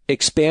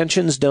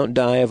expansions don't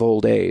die of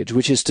old age,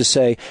 which is to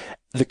say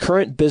the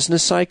current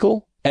business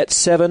cycle at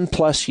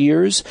 7+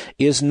 years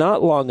is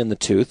not long in the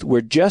tooth. We're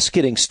just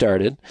getting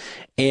started.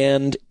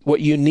 And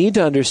what you need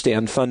to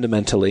understand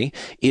fundamentally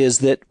is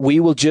that we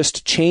will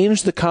just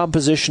change the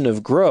composition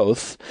of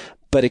growth,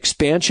 but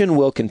expansion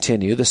will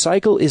continue. The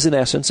cycle is in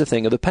essence a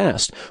thing of the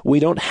past. We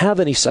don't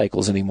have any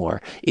cycles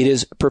anymore. It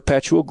is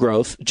perpetual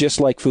growth, just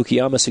like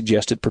Fukuyama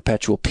suggested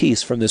perpetual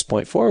peace from this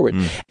point forward.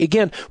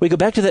 Again, we go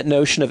back to that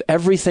notion of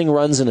everything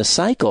runs in a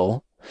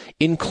cycle,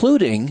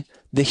 including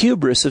the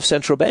hubris of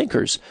central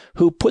bankers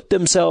who put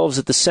themselves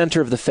at the center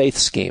of the faith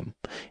scheme.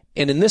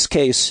 And in this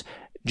case,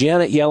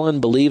 Janet Yellen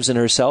believes in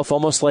herself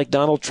almost like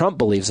Donald Trump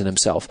believes in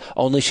himself,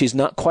 only she's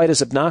not quite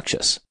as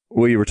obnoxious.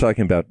 Well, you were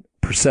talking about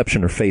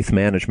perception or faith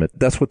management.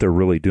 That's what they're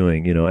really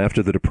doing.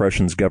 After the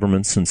Depressions,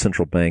 governments and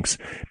central banks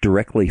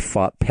directly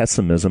fought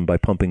pessimism by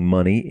pumping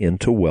money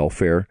into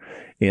welfare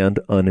and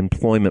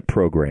unemployment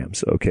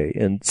programs. Okay.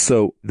 And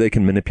so they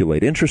can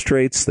manipulate interest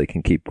rates. They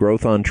can keep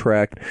growth on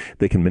track.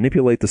 They can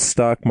manipulate the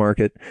stock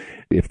market.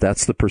 If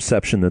that's the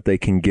perception that they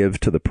can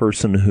give to the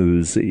person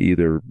who's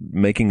either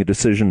making a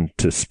decision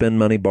to spend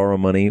money, borrow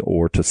money,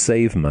 or to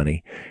save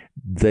money,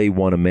 they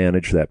want to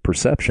manage that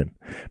perception.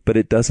 But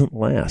it doesn't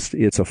last.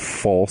 It's a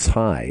false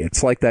high.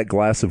 It's like that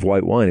glass of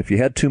white wine. If you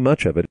had too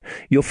much of it,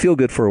 you'll feel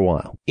good for a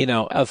while.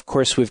 Of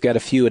course, we've got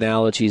a few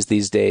analogies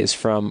these days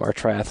from our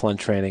triathlon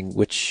training,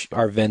 which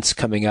are events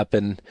coming up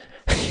in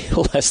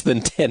less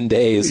than 10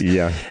 days.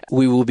 Yeah.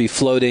 We will be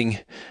floating,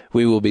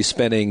 we will be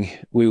spinning,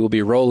 we will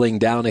be rolling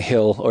down a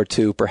hill or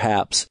two,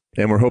 perhaps.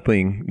 And we're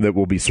hoping that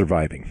we'll be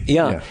surviving.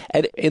 Yeah.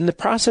 And in the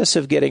process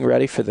of getting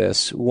ready for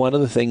this, one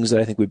of the things that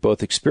I think we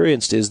both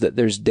experienced is that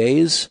there's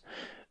days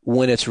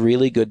when it's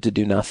really good to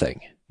do nothing.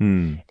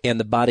 And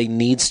the body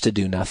needs to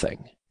do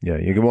nothing. Yeah,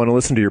 you want to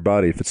listen to your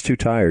body. If it's too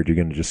tired, you're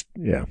going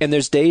to And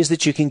there's days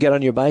that you can get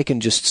on your bike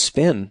and just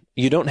spin.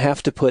 You don't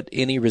have to put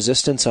any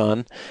resistance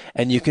on,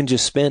 and you can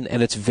just spin.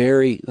 And it's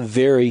very,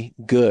 very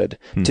good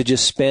to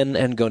just spin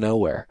and go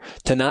nowhere.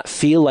 To not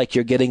feel like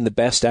you're getting the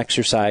best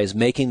exercise,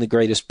 making the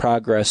greatest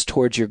progress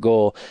towards your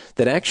goal.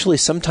 That actually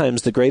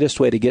sometimes the greatest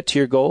way to get to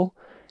your goal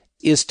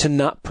is to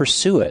not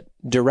pursue it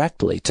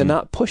directly, to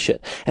not push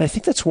it. And I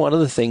think that's one of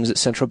the things that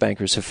central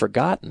bankers have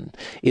forgotten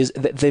is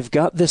that they've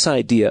got this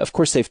idea. Of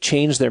course, they've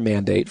changed their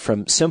mandate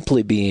from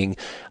simply being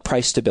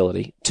price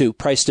stability to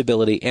price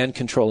stability and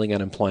controlling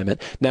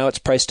unemployment. Now it's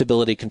price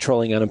stability,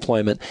 controlling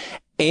unemployment,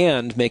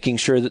 and making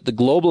sure that the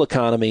global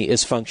economy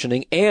is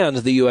functioning and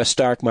the U.S.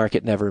 stock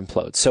market never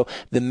implodes. So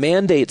the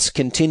mandates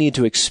continue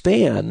to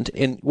expand,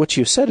 and what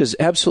you said is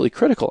absolutely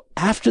critical.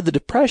 After the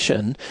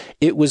Depression,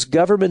 it was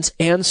governments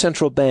and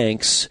central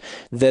banks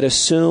that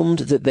assumed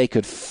that they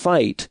could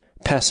fight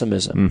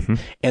pessimism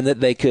and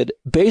that they could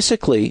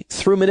basically,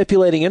 through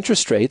manipulating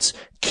interest rates,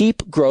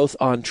 keep growth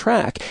on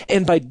track.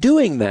 And by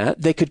doing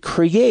that, they could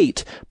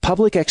create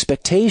public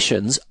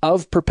expectations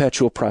of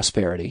perpetual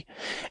prosperity.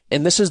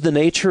 And this is the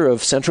nature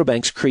of central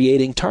banks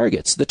creating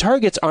targets. The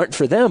targets aren't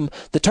for them.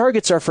 The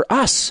targets are for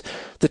us.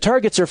 The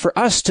targets are for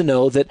us to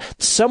know that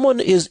someone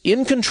is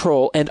in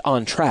control and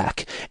on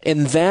track.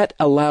 And that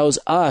allows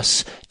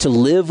us to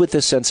live with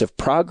this sense of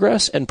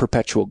progress and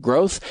perpetual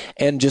growth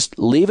and just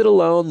leave it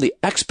alone. The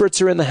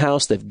experts are in the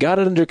house. They've got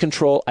it under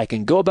control. I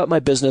can go about my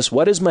business.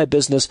 What is my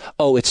business?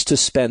 Oh, it's to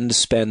spend,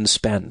 spend,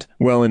 spend.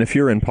 Well, and if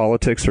you're in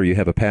politics or you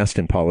have a past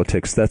in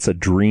politics, that's a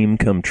dream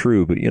come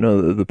true. But,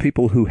 the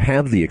people who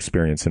have the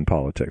experience in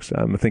politics,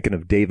 I'm thinking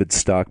of David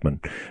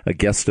Stockman, a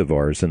guest of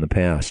ours in the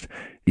past.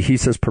 He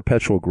says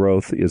perpetual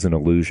growth is an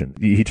illusion.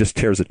 He just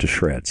tears it to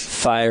shreds.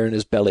 Fire in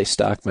his belly,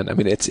 Stockman. I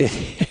mean,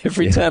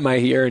 every time I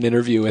hear an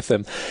interview with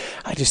him,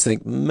 I just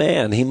think,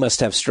 man, he must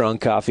have strong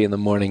coffee in the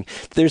morning.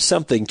 There's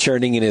something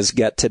churning in his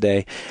gut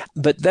today.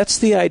 But that's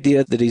the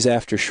idea that he's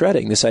after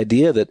shredding, this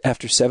idea that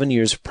after 7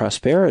 years of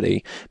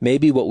prosperity,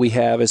 maybe what we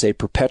have is a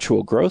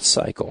perpetual growth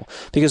cycle.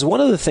 Because one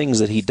of the things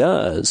that he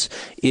does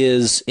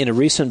is, in a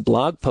recent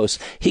blog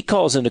post, he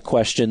calls into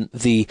question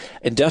the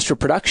industrial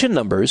production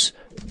numbers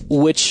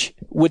which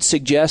would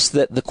suggest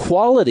that the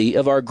quality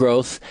of our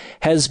growth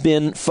has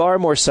been far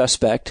more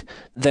suspect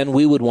than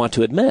we would want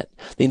to admit.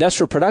 The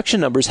industrial production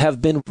numbers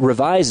have been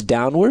revised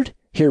downward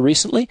here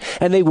recently,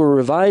 and they were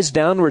revised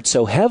downward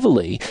so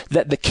heavily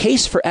that the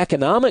case for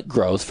economic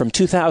growth from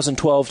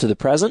 2012 to the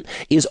present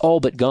is all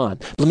but gone.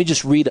 Let me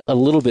just read a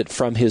little bit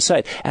from his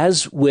site.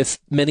 As with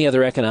many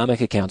other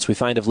economic accounts, we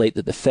find of late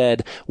that the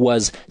Fed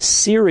was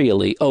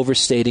serially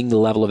overstating the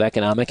level of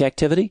economic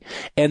activity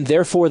and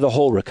therefore the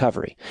whole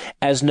recovery.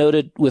 As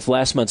noted with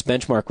last month's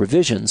benchmark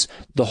revisions,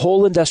 the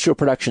whole industrial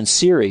production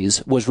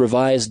series was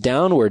revised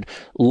downward,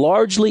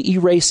 largely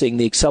erasing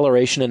the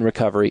acceleration and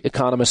recovery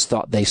economists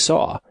thought they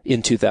saw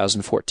in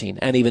 2014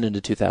 and even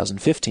into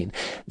 2015.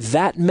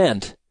 That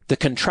meant the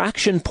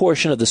contraction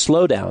portion of the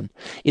slowdown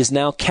is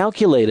now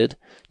calculated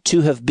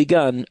to have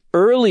begun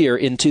earlier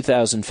in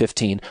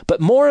 2015,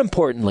 but more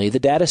importantly, the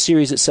data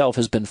series itself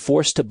has been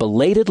forced to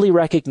belatedly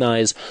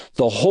recognize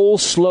the whole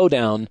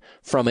slowdown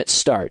from its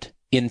start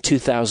in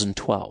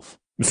 2012.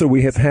 So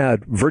we have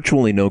had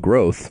virtually no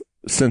growth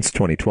since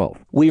 2012.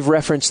 We've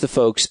referenced the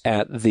folks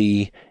at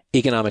the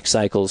Economic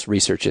Cycles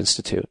Research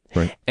Institute,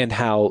 right, and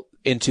how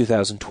in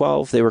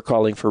 2012, they were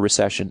calling for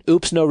recession.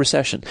 Oops, no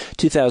recession.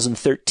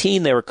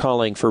 2013, they were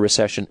calling for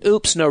recession.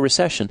 Oops, no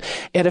recession.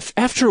 And if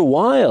after a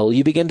while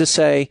you begin to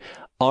say,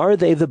 are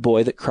they the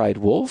boy that cried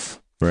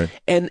wolf? Right.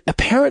 And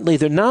apparently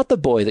they're not the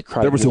boy that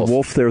cried wolf. There was a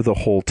wolf there the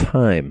whole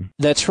time.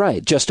 That's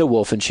right. Just a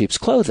wolf in sheep's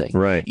clothing.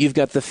 Right. You've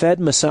got the Fed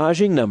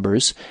massaging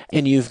numbers,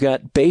 and you've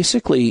got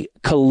basically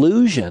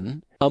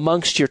collusion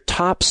amongst your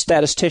top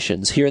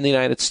statisticians here in the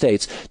United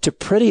States to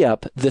pretty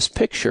up this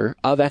picture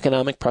of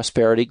economic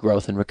prosperity,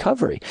 growth, and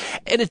recovery.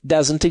 And it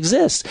doesn't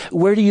exist.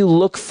 Where do you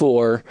look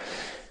for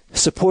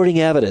supporting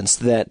evidence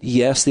that,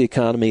 yes, the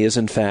economy is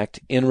in fact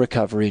in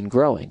recovery and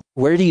growing?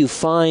 Where do you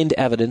find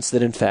evidence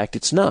that in fact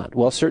it's not?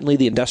 Well, certainly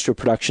the industrial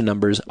production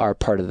numbers are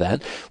part of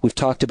that. We've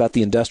talked about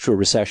the industrial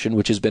recession,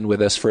 which has been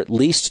with us for at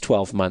least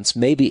 12 months,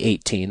 maybe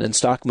 18, and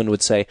Stockman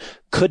would say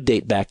could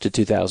date back to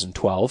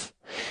 2012.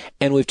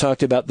 And we've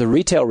talked about the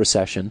retail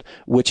recession,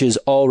 which is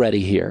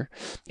already here.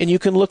 And you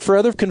can look for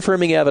other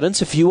confirming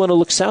evidence if you want to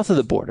look south of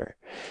the border.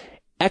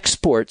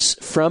 Exports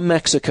from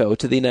Mexico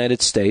to the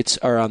United States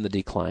are on the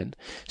decline,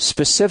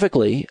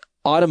 specifically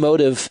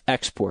automotive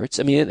exports.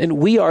 I mean, and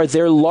we are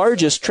their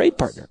largest trade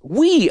partner.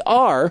 We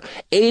are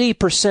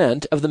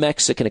 80% of the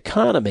Mexican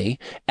economy,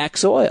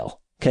 ex-oil.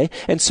 Okay.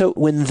 And so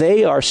when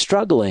they are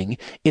struggling,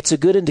 it's a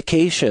good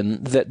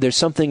indication that there's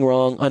something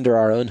wrong under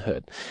our own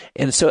hood.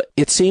 And so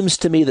it seems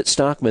to me that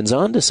Stockman's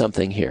onto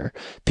something here.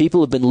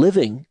 People have been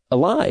living a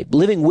lie,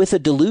 living with a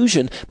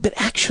delusion, but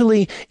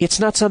actually it's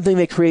not something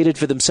they created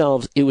for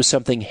themselves. It was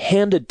something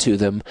handed to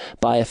them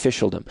by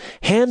officialdom,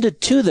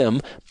 handed to them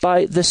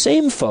by the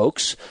same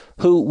folks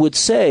who would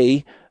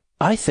say,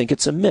 I think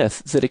it's a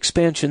myth that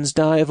expansions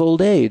die of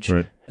old age.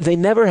 Right. They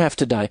never have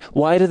to die.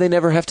 Why do they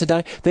never have to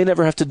die? They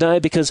never have to die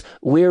because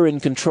we're in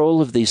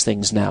control of these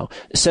things now.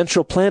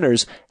 Central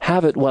planners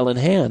have it well in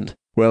hand.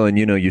 Well, and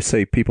you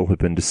say people have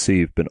been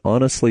deceived, but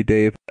honestly,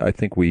 Dave, I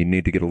think we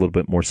need to get a little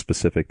bit more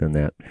specific than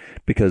that,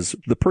 because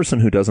the person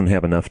who doesn't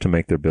have enough to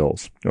make their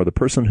bills, or the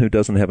person who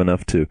doesn't have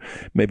enough to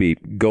maybe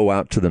go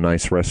out to the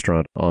nice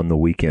restaurant on the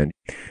weekend,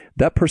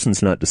 that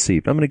person's not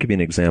deceived. I'm going to give you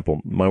an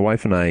example. My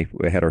wife and I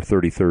had our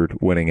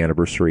 33rd wedding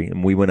anniversary,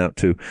 and we went out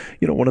to,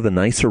 one of the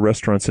nicer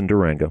restaurants in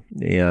Durango,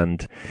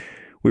 and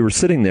we were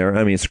sitting there.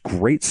 I mean, it's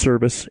great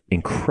service,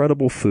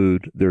 incredible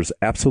food. There's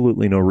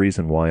absolutely no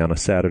reason why on a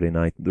Saturday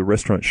night the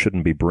restaurant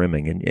shouldn't be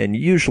brimming, and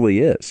usually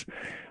is.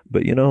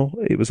 But,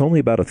 it was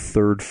only about a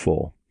third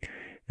full.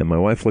 And my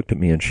wife looked at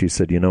me and she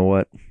said, you know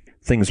what?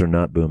 Things are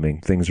not booming.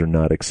 Things are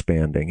not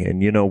expanding.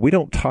 And, we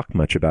don't talk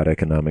much about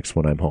economics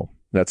when I'm home.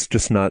 That's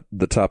just not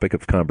the topic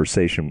of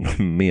conversation,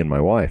 me and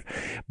my wife.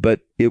 But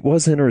it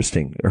was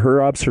interesting.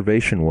 Her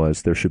observation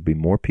was there should be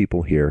more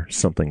people here.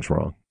 Something's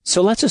wrong.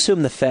 So let's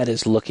assume the Fed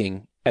is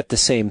looking at the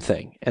same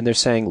thing, and they're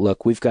saying,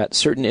 look, we've got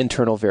certain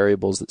internal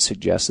variables that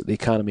suggest that the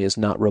economy is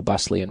not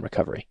robustly in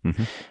recovery.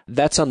 Mm-hmm.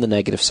 That's on the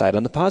negative side.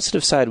 On the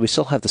positive side, we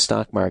still have the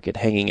stock market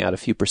hanging out a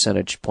few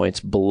percentage points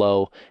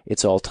below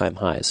its all-time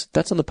highs.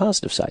 That's on the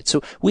positive side.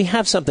 So we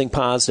have something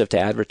positive to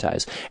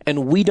advertise,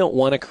 and we don't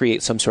want to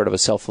create some sort of a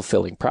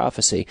self-fulfilling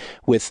prophecy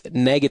with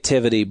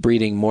negativity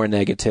breeding more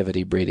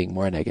negativity, breeding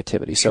more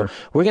negativity. So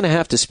we're going to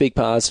have to speak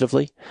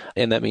positively,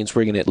 and that means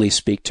we're going to at least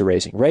speak to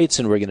raising rates,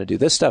 and we're going to do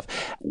this stuff.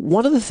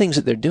 One of the things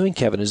that they're doing,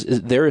 Kevin, is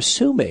they're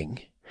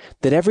assuming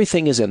that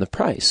everything is in the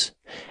price.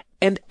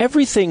 And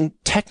everything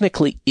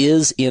technically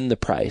is in the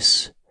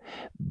price,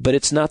 but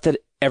it's not that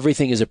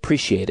everything is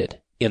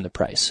appreciated in the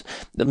price.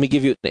 Let me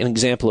give you an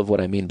example of what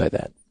I mean by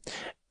that.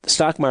 The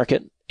stock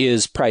market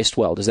is priced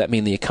well. Does that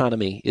mean the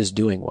economy is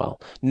doing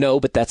well? No,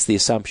 but that's the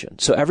assumption.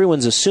 So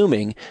everyone's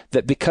assuming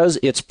that because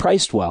it's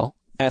priced well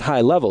at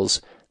high levels,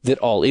 that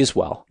all is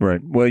well.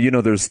 Right. Well,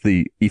 there's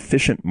the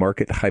efficient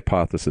market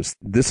hypothesis.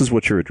 This is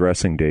what you're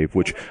addressing, Dave,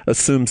 which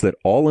assumes that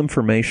all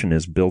information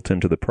is built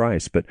into the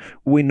price. But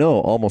we know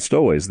almost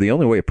always the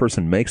only way a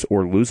person makes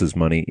or loses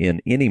money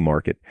in any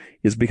market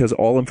is because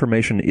all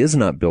information is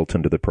not built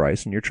into the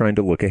price, and you're trying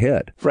to look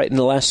ahead. Right. In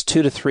the last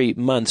 2 to 3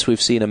 months,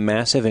 we've seen a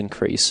massive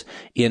increase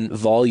in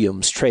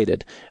volumes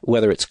traded,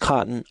 whether it's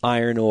cotton,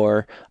 iron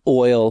ore,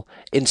 oil,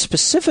 and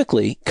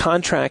specifically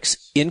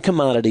contracts in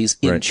commodities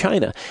in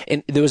China.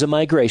 And there was a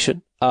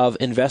migration of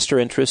investor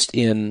interest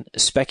in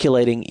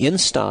speculating in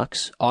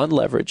stocks on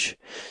leverage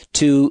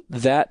to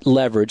that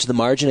leverage, the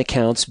margin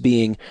accounts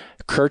being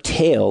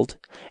curtailed,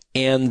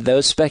 and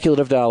those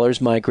speculative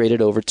dollars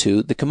migrated over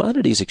to the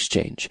commodities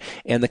exchange.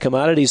 And the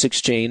commodities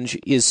exchange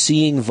is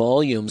seeing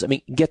volumes. I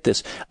mean, get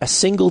this, a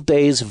single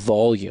day's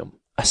volume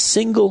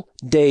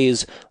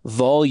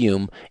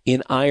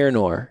in iron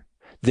ore.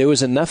 There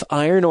was enough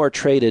iron ore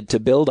traded to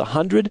build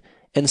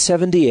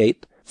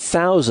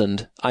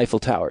 178,000 Eiffel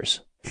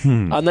Towers.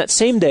 On that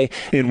same day.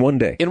 In one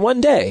day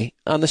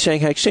on the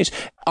Shanghai Exchange.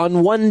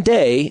 On one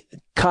day,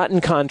 cotton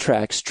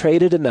contracts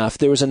traded enough.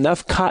 There was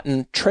enough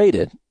cotton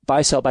traded,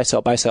 buy, sell,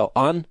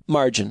 on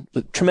margin,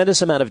 with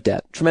tremendous amount of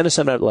debt, tremendous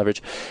amount of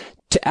leverage,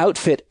 to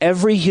outfit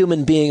every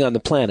human being on the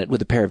planet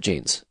with a pair of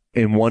jeans.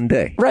 In one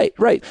day. Right.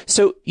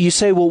 So you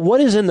say, well,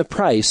 what is in the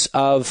price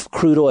of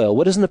crude oil?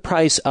 What is in the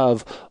price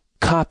of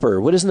copper?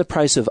 What is in the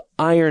price of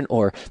iron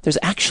ore? There's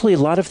actually a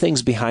lot of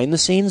things behind the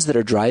scenes that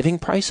are driving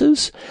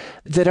prices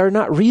that are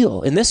not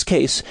real. In this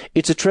case,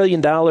 it's $1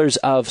 trillion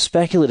of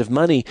speculative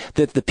money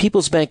that the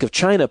People's Bank of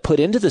China put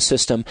into the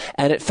system,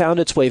 and it found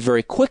its way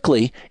very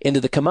quickly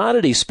into the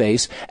commodity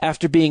space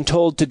after being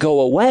told to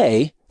go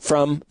away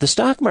from the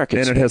stock market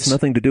And space. It has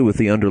nothing to do with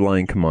the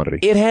underlying commodity.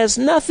 It has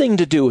nothing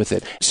to do with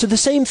it. So the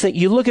same thing,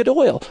 you look at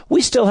oil,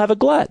 we still have a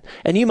glut.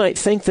 And you might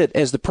think that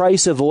as the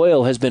price of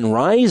oil has been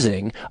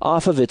rising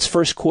off of its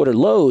first quarter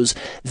lows,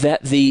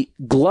 that the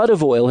glut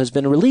of oil has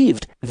been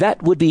relieved.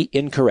 That would be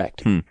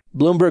incorrect.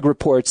 Bloomberg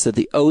reports that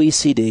the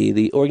OECD,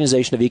 the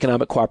Organization of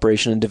Economic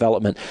Cooperation and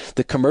Development,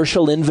 the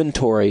commercial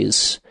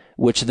inventories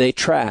which they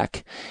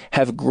track,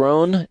 have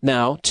grown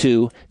now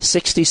to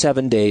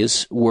 67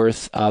 days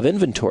worth of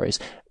inventories.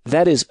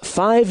 That is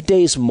 5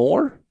 days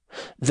more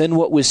than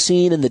what was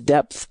seen in the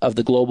depth of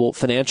the global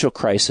financial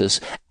crisis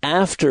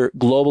after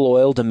global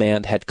oil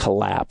demand had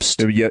collapsed.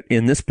 Yet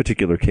in this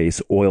particular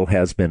case, oil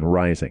has been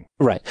rising.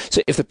 Right.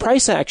 So if the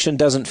price action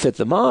doesn't fit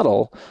the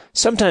model,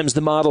 sometimes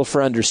the model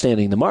for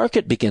understanding the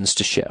market begins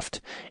to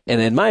shift. And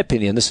in my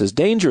opinion, this is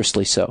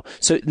dangerously so.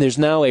 So there's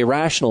now a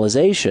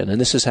rationalization, and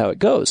this is how it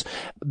goes.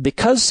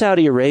 Because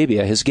Saudi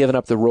Arabia has given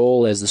up the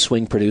role as the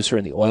swing producer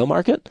in the oil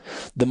market,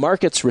 the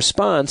market's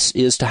response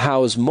is to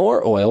house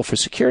more oil for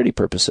security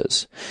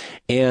purposes.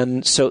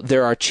 And so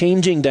there are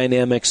changing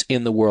dynamics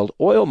in the world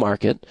oil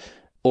market,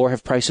 or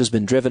have prices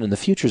been driven in the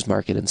futures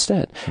market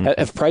instead?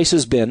 Have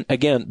prices been,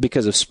 again,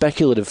 because of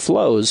speculative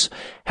flows,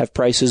 have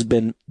prices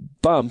been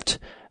bumped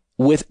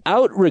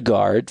without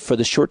regard for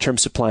the short-term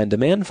supply and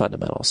demand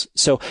fundamentals?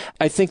 So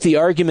I think the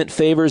argument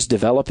favors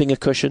developing a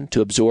cushion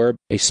to absorb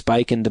a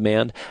spike in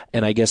demand.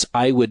 And I guess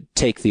I would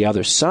take the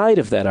other side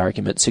of that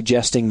argument,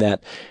 suggesting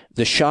that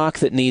the shock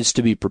that needs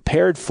to be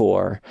prepared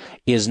for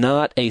is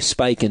not a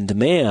spike in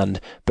demand,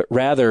 but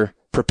rather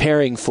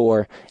preparing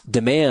for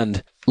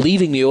demand,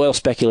 leaving the oil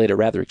speculator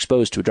rather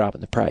exposed to a drop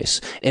in the price.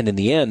 And in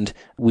the end,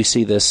 we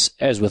see this,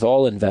 as with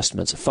all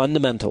investments,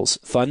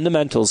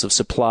 fundamentals of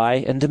supply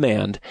and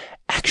demand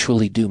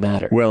actually do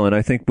matter. Well, and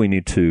I think we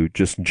need to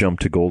just jump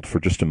to gold for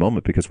just a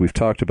moment, because we've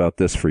talked about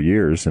this for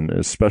years, and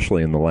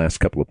especially in the last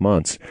couple of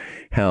months,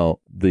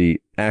 how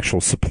the actual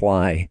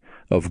supply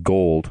of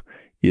gold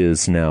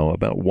is now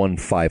about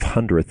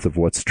 1/500th of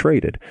what's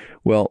traded.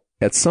 Well,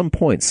 at some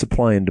point,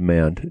 supply and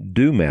demand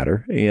do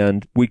matter,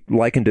 and we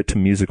likened it to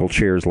musical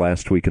chairs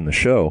last week in the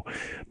show,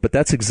 but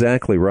that's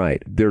exactly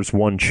right. There's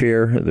one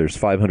chair, there's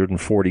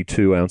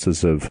 542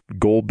 ounces of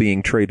gold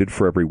being traded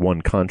for every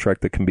one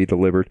contract that can be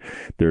delivered.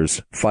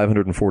 There's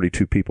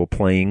 542 people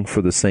playing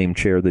for the same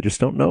chair. They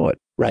just don't know it.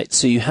 Right.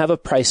 So you have a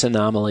price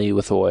anomaly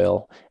with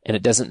oil, and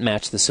it doesn't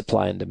match the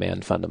supply and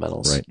demand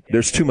fundamentals. Right.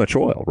 There's too much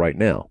oil right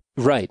now.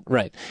 Right.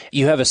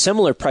 You have a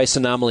similar price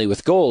anomaly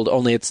with gold,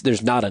 only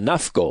there's not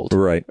enough gold.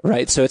 Right.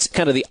 So it's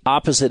kind of the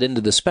opposite end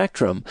of the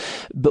spectrum.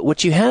 But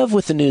what you have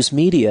with the news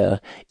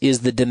media is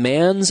the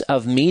demands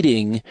of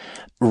meeting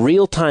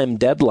real-time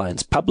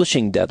deadlines,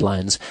 publishing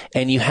deadlines,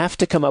 and you have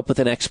to come up with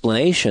an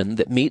explanation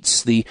that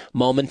meets the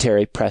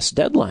momentary press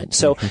deadline.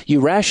 So you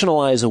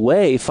rationalize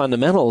away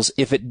fundamentals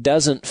if it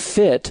doesn't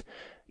fit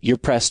your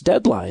press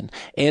deadline.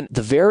 And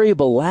the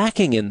variable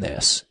lacking in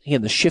this,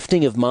 again, the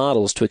shifting of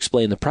models to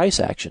explain the price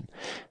action,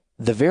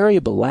 the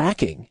variable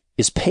lacking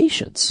is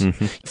patience.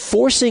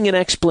 Forcing an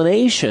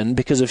explanation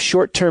because of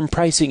short-term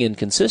pricing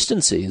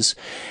inconsistencies,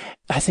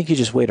 I think you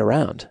just wait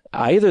around.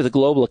 Either the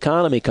global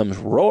economy comes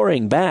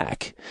roaring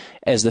back,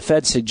 as the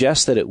Fed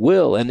suggests that it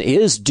will and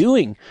is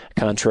doing,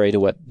 contrary to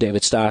what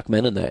David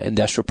Stockman and the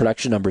industrial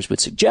production numbers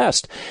would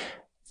suggest,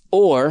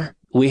 or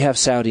we have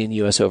Saudi and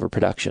U.S.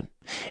 overproduction.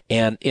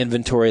 and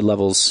inventory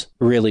levels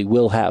really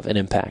will have an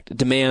impact.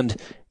 Demand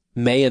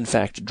may in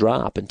fact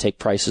drop and take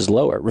prices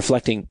lower,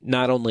 reflecting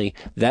not only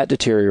that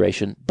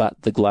deterioration, but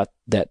the glut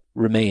that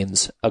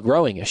remains a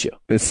growing issue.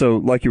 So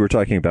like you were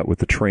talking about with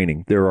the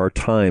training, there are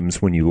times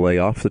when you lay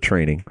off the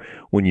training,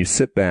 when you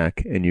sit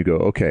back and you go,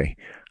 okay,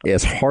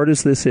 as hard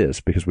as this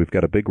is, because we've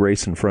got a big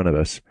race in front of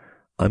us,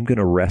 I'm going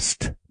to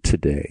rest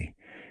today.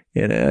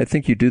 And I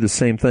think you do the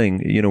same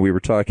thing. You know, we were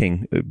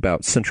talking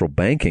about central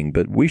banking,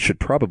 but we should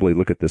probably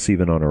look at this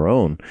even on our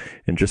own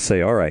and just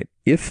say, all right,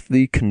 if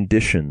the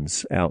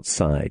conditions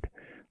outside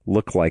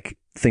look like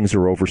things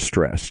are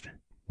overstressed,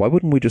 why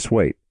wouldn't we just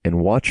wait and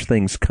watch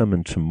things come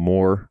into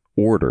more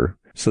order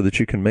so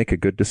that you can make a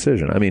good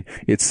decision? I mean,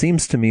 it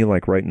seems to me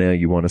like right now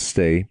you want to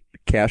stay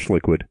cash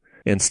liquid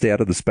and stay out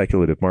of the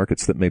speculative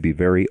markets that may be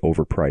very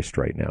overpriced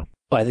right now.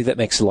 Well, I think that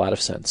makes a lot of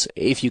sense.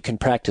 If you can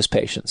practice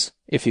patience.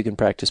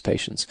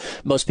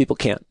 Most people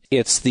can't.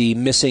 It's the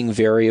missing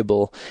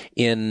variable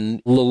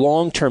in the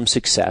long-term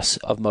success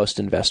of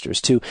most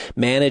investors. To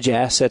manage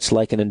assets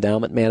like an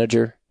endowment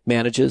manager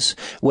manages,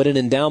 what an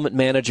endowment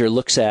manager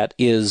looks at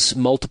is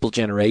multiple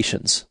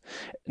generations,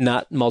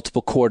 not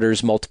multiple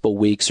quarters, multiple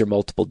weeks, or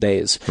multiple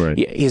days. Right.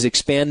 He's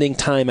expanding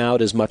time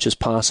out as much as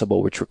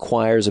possible, which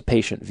requires a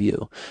patient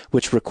view,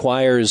 which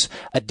requires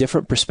a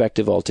different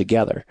perspective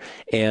altogether.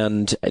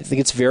 And I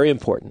think it's very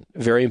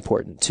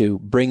important to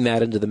bring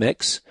that into the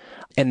mix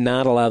and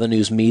not allow the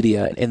news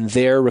media and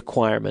their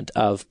requirement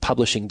of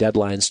publishing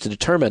deadlines to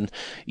determine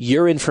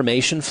your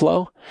information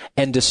flow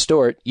and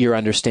distort your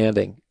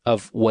understanding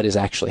of what is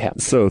actually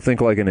happening. So think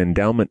like an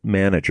endowment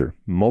manager,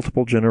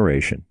 multiple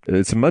generation.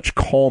 It's a much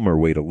calmer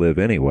way to live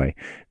anyway.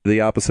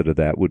 The opposite of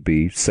that would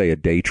be, say, a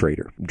day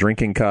trader,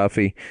 drinking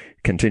coffee,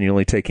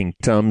 continually taking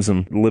Tums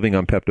and living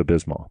on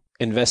Pepto-Bismol.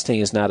 Investing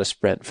is not a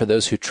sprint. For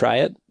those who try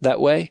it that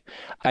way,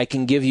 I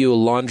can give you a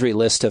laundry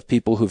list of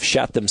people who've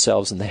shot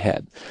themselves in the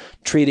head,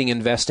 treating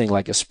investing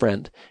like a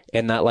sprint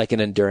and not like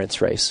an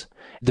endurance race.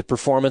 The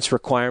performance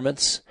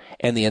requirements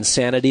and the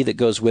insanity that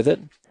goes with it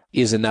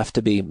is enough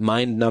to be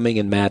mind-numbing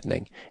and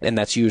maddening. And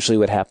that's usually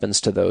what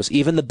happens to those,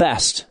 even the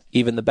best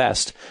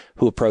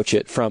who approach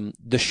it from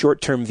the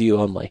short-term view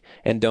only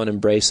and don't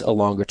embrace a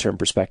longer-term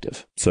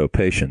perspective. So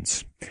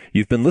patience.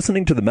 You've been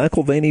listening to the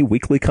McAlvany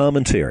Weekly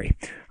Commentary.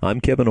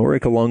 I'm Kevin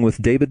Orrick along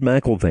with David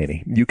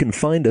McAlvany. You can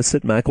find us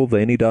at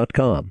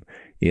McAlvany.com,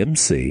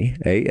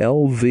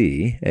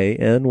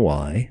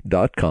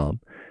 McAlvany.com,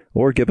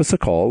 or give us a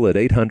call at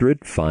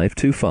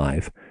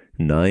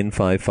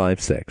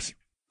 800-525-9556.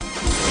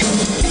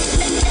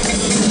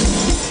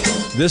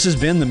 This has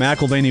been the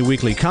McAlvany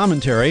Weekly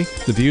Commentary.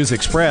 The views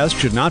expressed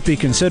should not be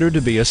considered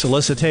to be a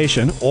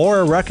solicitation or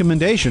a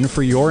recommendation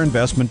for your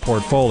investment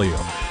portfolio.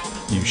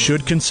 You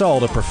should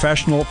consult a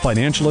professional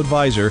financial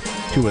advisor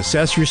to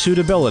assess your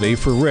suitability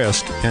for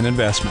risk and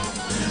investment.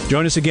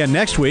 Join us again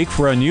next week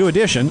for a new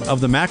edition of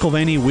the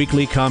McAlvany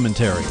Weekly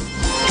Commentary.